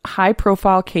recent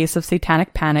high-profile case of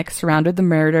satanic panic surrounded the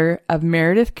murder of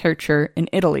Meredith Kercher in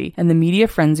Italy and the media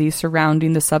frenzy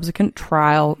surrounding the subsequent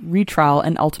trial, retrial,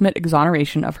 and ultimate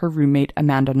exoneration of her roommate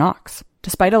Amanda Knox.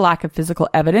 Despite a lack of physical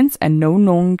evidence and no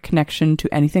known connection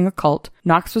to anything occult,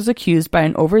 Knox was accused by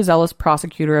an overzealous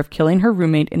prosecutor of killing her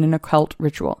roommate in an occult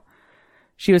ritual.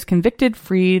 She was convicted,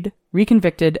 freed,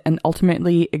 reconvicted, and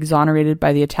ultimately exonerated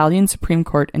by the Italian Supreme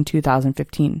Court in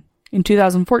 2015. In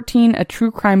 2014, a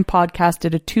true crime podcast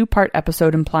did a 2-part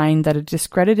episode implying that a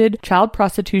discredited child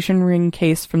prostitution ring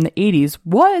case from the 80s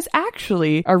was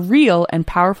actually a real and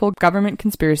powerful government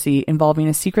conspiracy involving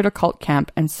a secret occult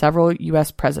camp and several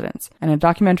U.S. presidents. And a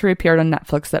documentary appeared on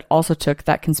Netflix that also took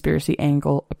that conspiracy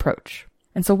angle approach.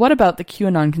 And so what about the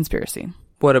QAnon conspiracy?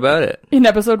 What about it? In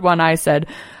episode 1, I said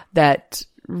that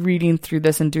reading through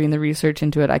this and doing the research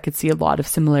into it, I could see a lot of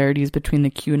similarities between the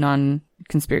QAnon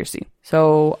conspiracy.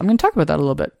 So I'm going to talk about that a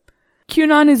little bit.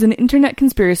 QAnon is an internet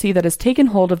conspiracy that has taken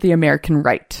hold of the American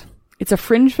right. It's a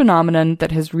fringe phenomenon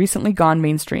that has recently gone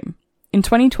mainstream. In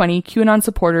 2020, QAnon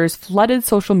supporters flooded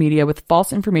social media with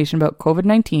false information about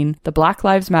COVID-19, the Black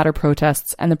Lives Matter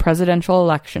protests, and the presidential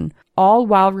election, all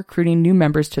while recruiting new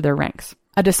members to their ranks.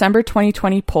 A December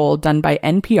 2020 poll done by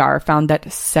NPR found that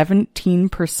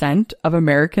 17% of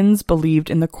Americans believed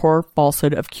in the core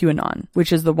falsehood of QAnon,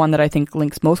 which is the one that I think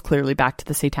links most clearly back to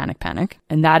the Satanic Panic.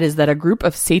 And that is that a group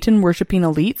of Satan-worshipping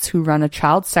elites who run a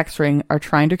child sex ring are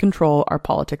trying to control our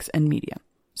politics and media.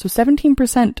 So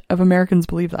 17% of Americans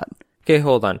believe that. Okay,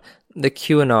 hold on. The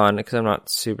QAnon, because I'm not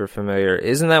super familiar,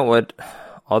 isn't that what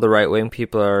all the right-wing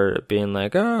people are being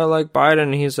like, oh, I like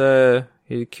Biden, he's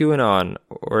QAnon,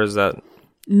 or is that...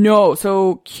 No,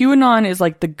 so QAnon is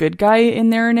like the good guy in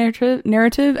their narrative,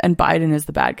 and Biden is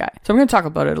the bad guy. So I'm going to talk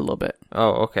about it a little bit.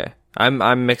 Oh, okay.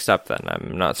 I'm mixed up then.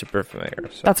 I'm not super familiar.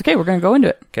 So. That's okay. We're going to go into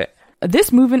it. Okay.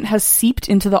 This movement has seeped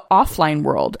into the offline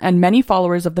world, and many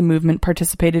followers of the movement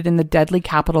participated in the deadly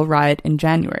Capitol riot in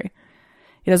January.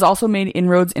 It has also made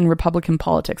inroads in Republican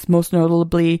politics, most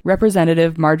notably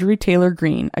Representative Marjorie Taylor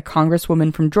Greene, a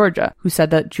congresswoman from Georgia, who said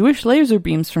that Jewish laser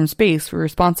beams from space were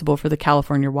responsible for the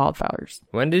California wildfires.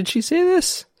 When did she say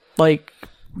this? Like,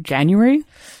 January?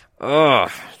 Oh,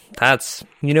 that's...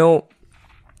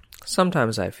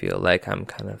 sometimes I feel like I'm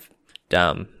kind of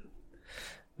dumb.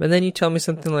 But then you tell me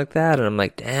something like that, and I'm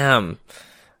like, damn,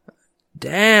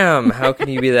 how can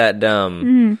you be that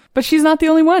dumb? But she's not the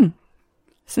only one.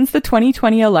 Since the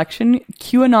 2020 election,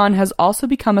 QAnon has also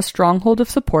become a stronghold of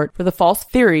support for the false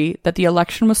theory that the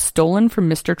election was stolen from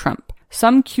Mr. Trump.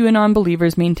 Some QAnon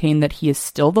believers maintain that he is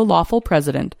still the lawful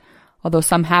president, although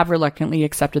some have reluctantly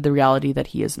accepted the reality that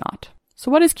he is not.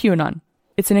 So what is QAnon?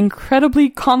 It's an incredibly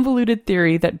convoluted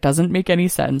theory that doesn't make any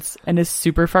sense and is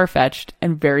super far-fetched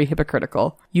and very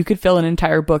hypocritical. You could fill an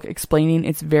entire book explaining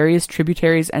its various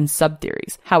tributaries and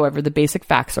sub-theories. However, the basic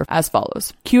facts are as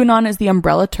follows. QAnon is the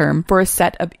umbrella term for a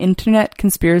set of internet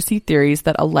conspiracy theories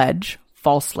that allege,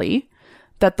 falsely,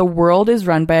 that the world is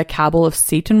run by a cabal of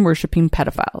Satan-worshipping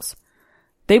pedophiles.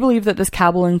 They believe that this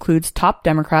cabal includes top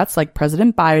Democrats like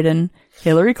President Biden,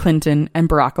 Hillary Clinton, and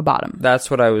Barack Obama. That's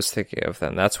what I was thinking of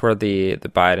then. That's where the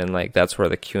Biden, that's where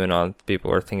the QAnon people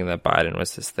were thinking that Biden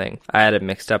was this thing. I had it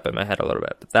mixed up in my head a little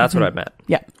bit, but that's what I meant.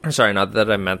 Yeah. Sorry, not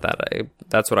that I meant that.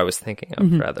 That's what I was thinking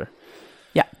of, rather.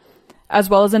 Yeah. As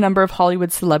well as a number of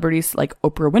Hollywood celebrities like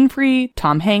Oprah Winfrey,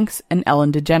 Tom Hanks, and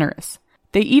Ellen DeGeneres.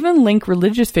 They even link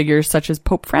religious figures such as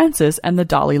Pope Francis and the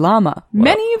Dalai Lama. Wow.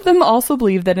 Many of them also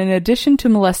believe that in addition to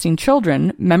molesting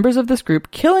children, members of this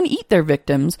group kill and eat their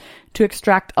victims to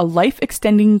extract a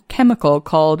life-extending chemical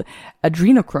called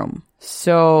adrenochrome.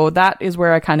 So that is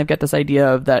where I kind of get this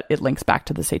idea of that it links back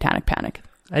to the Satanic Panic.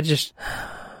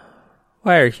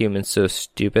 Why are humans so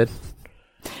stupid?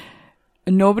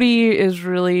 Nobody is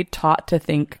really taught to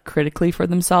think critically for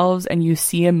themselves, and you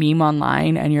see a meme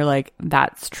online and you're like,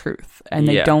 that's truth. And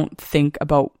they don't think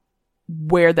about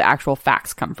where the actual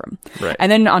facts come from. Right.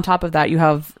 And then on top of that, you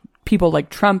have people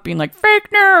like Trump being like,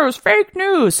 fake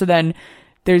news. So then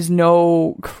there's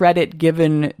no credit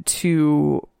given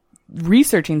to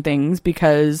researching things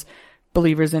because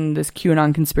believers in this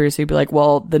QAnon conspiracy be like,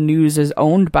 well, the news is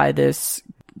owned by this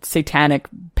satanic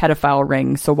pedophile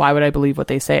ring, so why would I believe what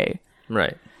they say?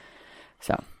 Right.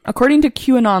 So, according to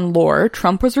QAnon lore,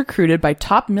 Trump was recruited by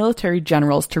top military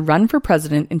generals to run for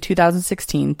president in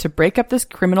 2016 to break up this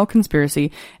criminal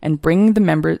conspiracy and bring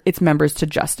its members to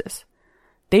justice.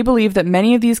 They believe that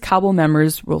many of these cabal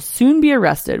members will soon be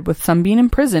arrested, with some being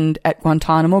imprisoned at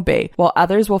Guantanamo Bay, while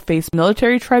others will face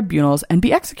military tribunals and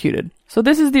be executed. So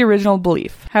this is the original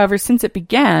belief. However, since it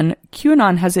began,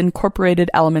 QAnon has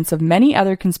incorporated elements of many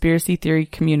other conspiracy theory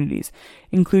communities,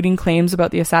 including claims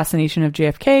about the assassination of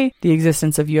JFK, the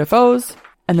existence of UFOs,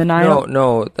 and the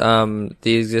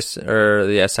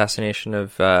the assassination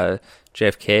of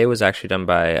JFK was actually done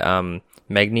by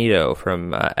Magneto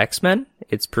from X-Men.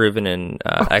 It's proven in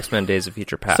X-Men Days of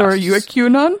Future Past. So are you a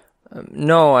QAnon?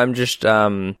 No, I'm just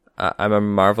I'm a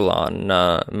Marvelon.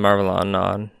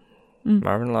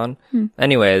 Marvelon.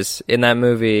 Anyways, in that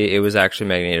movie, it was actually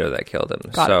Magneto that killed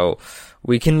him. So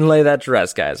we can lay that to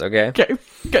rest, guys. Okay. Okay.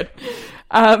 Good.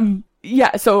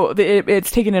 Yeah. So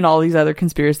it's taken in all these other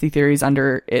conspiracy theories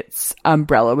under its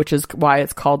umbrella, which is why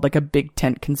it's called like a big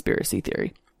tent conspiracy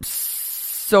theory.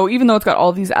 So even though it's got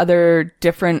all these other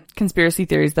different conspiracy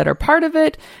theories that are part of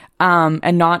it,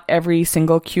 and not every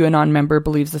single QAnon member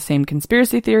believes the same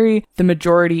conspiracy theory, the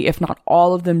majority, if not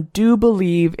all of them, do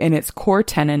believe in its core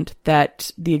tenet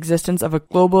that the existence of a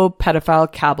global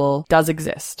pedophile cabal does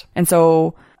exist. And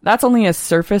so that's only a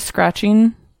surface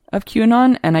scratching of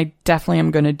QAnon, and I definitely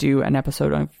am going to do an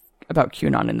episode about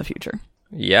QAnon in the future.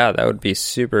 Yeah, that would be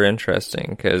super interesting,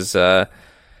 because I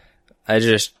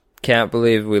just can't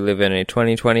believe we live in a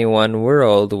 2021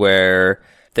 world where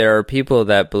there are people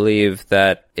that believe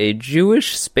that a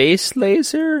Jewish space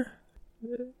laser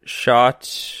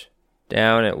shot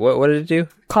down at what did it do?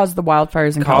 Caused the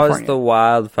wildfires in California. Caused the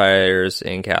wildfires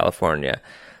in California.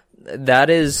 That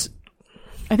is...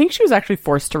 I think she was actually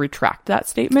forced to retract that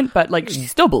statement, but like she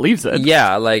still believes it.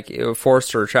 Yeah, like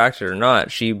forced to retract it or not,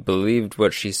 she believed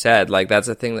what she said. Like that's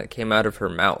a thing that came out of her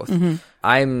mouth. Mm-hmm.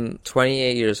 I'm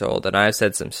 28 years old and I've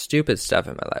said some stupid stuff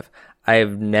in my life.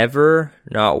 I've never,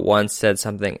 not once, said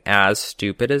something as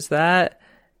stupid as that.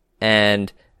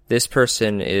 And this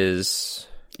person is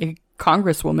a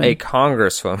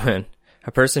congresswoman.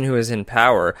 A person who is in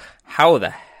power. How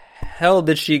the hell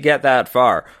did she get that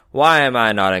far? Why am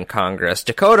I not in Congress?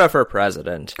 Dakota for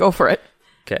president. Go for it.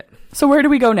 Okay. So where do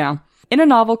we go now? In a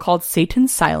novel called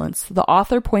Satan's Silence, the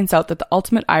author points out that the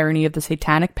ultimate irony of the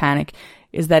satanic panic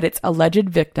is that its alleged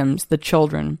victims, the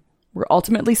children, were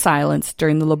ultimately silenced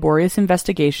during the laborious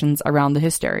investigations around the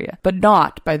hysteria, but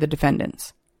not by the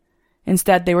defendants.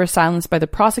 Instead, they were silenced by the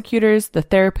prosecutors, the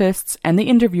therapists, and the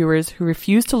interviewers who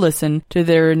refused to listen to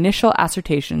their initial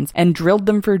assertions and drilled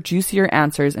them for juicier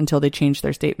answers until they changed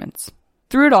their statements.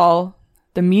 Through it all,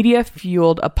 the media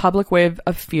fueled a public wave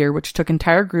of fear which took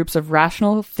entire groups of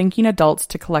rational, thinking adults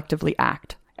to collectively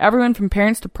act. Everyone from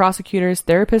parents to prosecutors,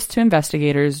 therapists to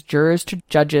investigators, jurors to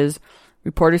judges,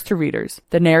 reporters to readers.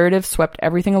 The narrative swept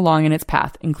everything along in its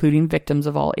path, including victims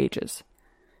of all ages.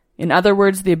 In other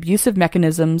words, the abusive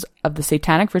mechanisms of the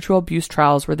satanic ritual abuse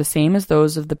trials were the same as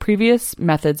those of the previous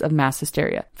methods of mass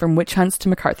hysteria, from witch hunts to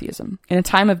McCarthyism. In a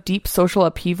time of deep social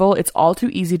upheaval, it's all too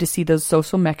easy to see those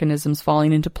social mechanisms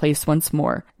falling into place once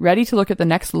more, ready to look at the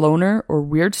next loner or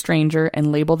weird stranger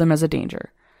and label them as a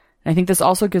danger. And I think this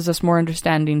also gives us more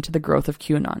understanding to the growth of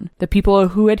QAnon. The people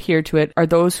who adhere to it are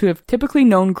those who have typically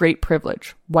known great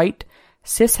privilege, white,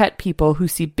 cis-het people who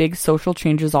see big social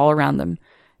changes all around them.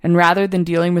 And rather than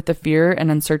dealing with the fear and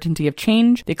uncertainty of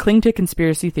change, they cling to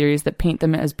conspiracy theories that paint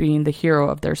them as being the hero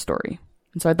of their story.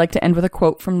 And so I'd like to end with a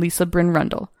quote from Lisa Bryn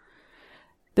Rundle.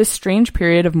 This strange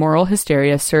period of moral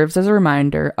hysteria serves as a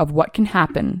reminder of what can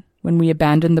happen when we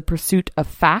abandon the pursuit of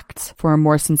facts for a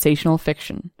more sensational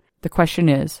fiction. The question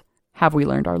is, have we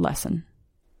learned our lesson?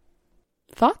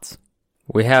 Thoughts?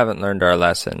 We haven't learned our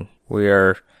lesson. We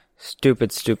are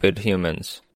stupid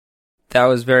humans. That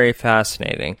was very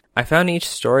fascinating. I found each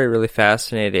story really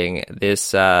fascinating.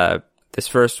 This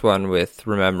first one with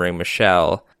remembering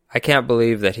Michelle, I can't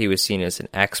believe that he was seen as an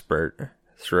expert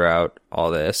throughout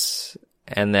all this.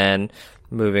 And then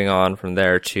moving on from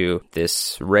there to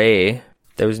this Ray,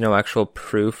 there was no actual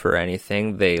proof or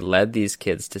anything. They led these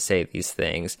kids to say these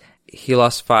things. He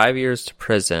lost 5 years to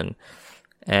prison,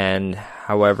 and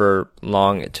however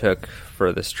long it took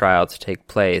for this trial to take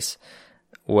place,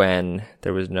 when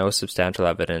there was no substantial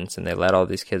evidence and they led all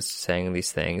these kids to saying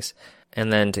these things.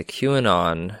 And then to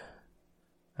QAnon,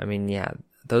 I mean, yeah,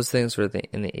 those things were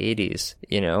in the 80s,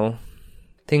 you know?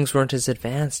 Things weren't as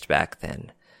advanced back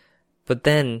then. But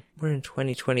then we're in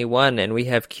 2021 and we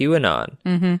have QAnon.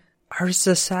 Mm-hmm. Our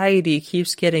society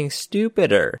keeps getting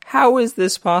stupider. How is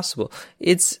this possible?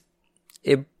 It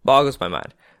boggles my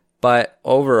mind. But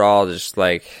overall, just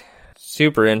like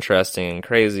super interesting and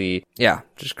crazy. Yeah,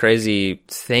 just crazy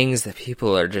things that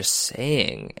people are just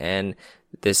saying. And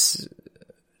this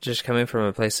just coming from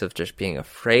a place of just being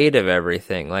afraid of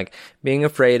everything. Like being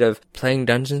afraid of playing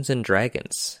Dungeons and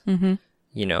Dragons, mm-hmm.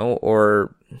 you know,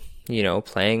 or, you know,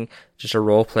 playing just a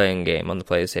role-playing game on the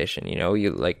PlayStation. You know,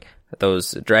 you like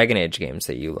those Dragon Age games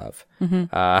that you love. Mm-hmm.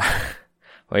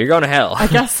 Well, you're going to hell. I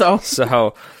guess so.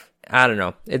 So, I don't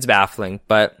know. It's baffling,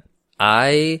 but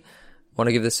I want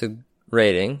to give this a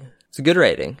rating. It's a good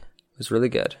rating. It was really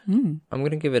good. I'm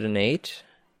going to give it an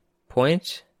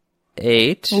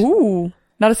 8.8. Ooh,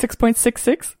 not a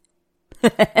 6.66?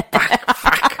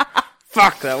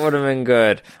 Fuck, that would have been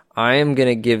good. I am going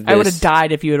to give this... I would have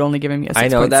died if you had only given me a 6.6. I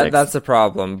know, that's the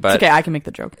problem, but... It's okay, I can make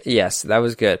the joke. Yes, that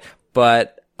was good.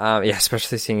 But, yeah,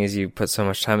 especially seeing as you put so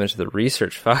much time into the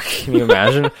research. Fuck, can you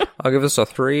imagine? I'll give this a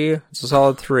 3. It's a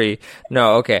solid 3.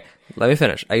 No, okay, let me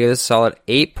finish. I give this a solid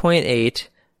 8.8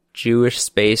 Jewish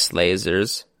space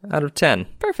lasers out of 10.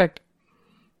 Perfect.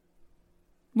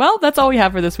 Well, that's all we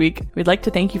have for this week. We'd like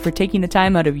to thank you for taking the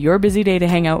time out of your busy day to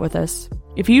hang out with us.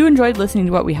 If you enjoyed listening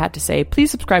to what we had to say,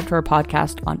 please subscribe to our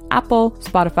podcast on Apple,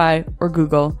 Spotify, or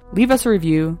Google. Leave us a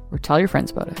review or tell your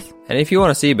friends about us. And if you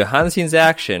want to see behind-the-scenes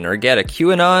action or get a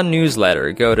QAnon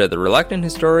newsletter, go to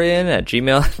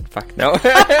thereluctanthistorian@gmail. Fuck, no.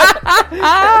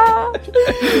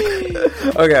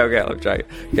 Okay, let me try it.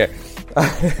 Okay.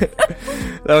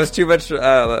 That was too much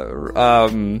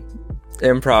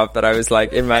improv that I was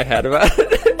like in my head about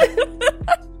it.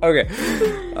 Okay.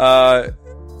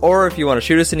 Or if you want to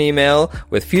shoot us an email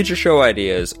with future show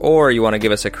ideas, or you want to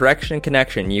give us a correction and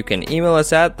connection, you can email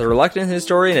us at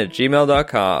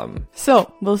thereluctanthistorian@gmail.com.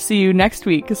 So, we'll see you next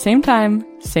week. Same time,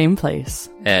 same place.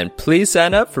 And please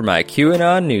sign up for my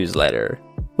QAnon newsletter.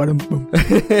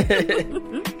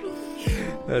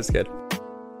 That's good.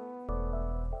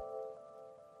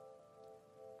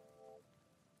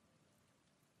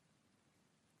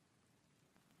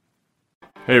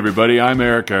 Hey everybody, I'm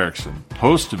Eric Erickson,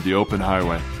 host of The Open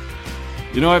Highway.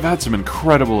 You know, I've had some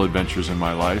incredible adventures in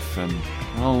my life, and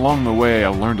well, along the way I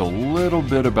learned a little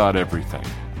bit about everything,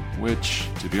 which,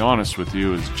 to be honest with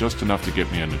you, is just enough to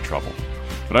get me into trouble.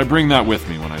 But I bring that with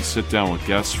me when I sit down with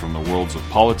guests from the worlds of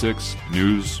politics,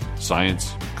 news,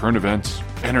 science, current events,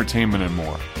 entertainment, and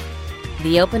more.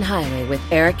 The Open Highway with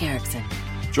Eric Erickson.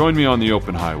 Join me on the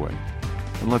open highway,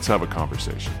 and let's have a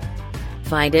conversation.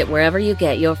 Find it wherever you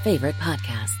get your favorite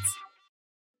podcasts.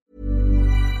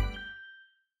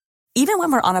 Even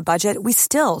when we're on a budget, we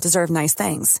still deserve nice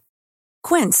things.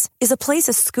 Quince is a place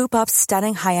to scoop up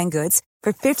stunning high-end goods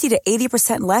for 50 to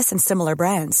 80% less than similar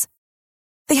brands.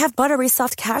 They have buttery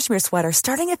soft cashmere sweaters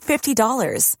starting at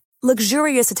 $50,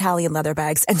 luxurious Italian leather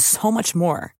bags, and so much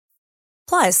more.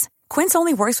 Plus, Quince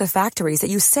only works with factories that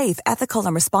use safe, ethical,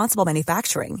 and responsible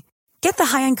manufacturing. Get the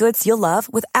high-end goods you'll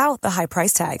love without the high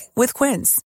price tag with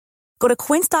Quince. Go to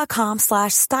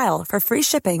quince.com/style for free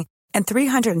shipping and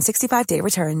 365-day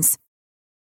returns.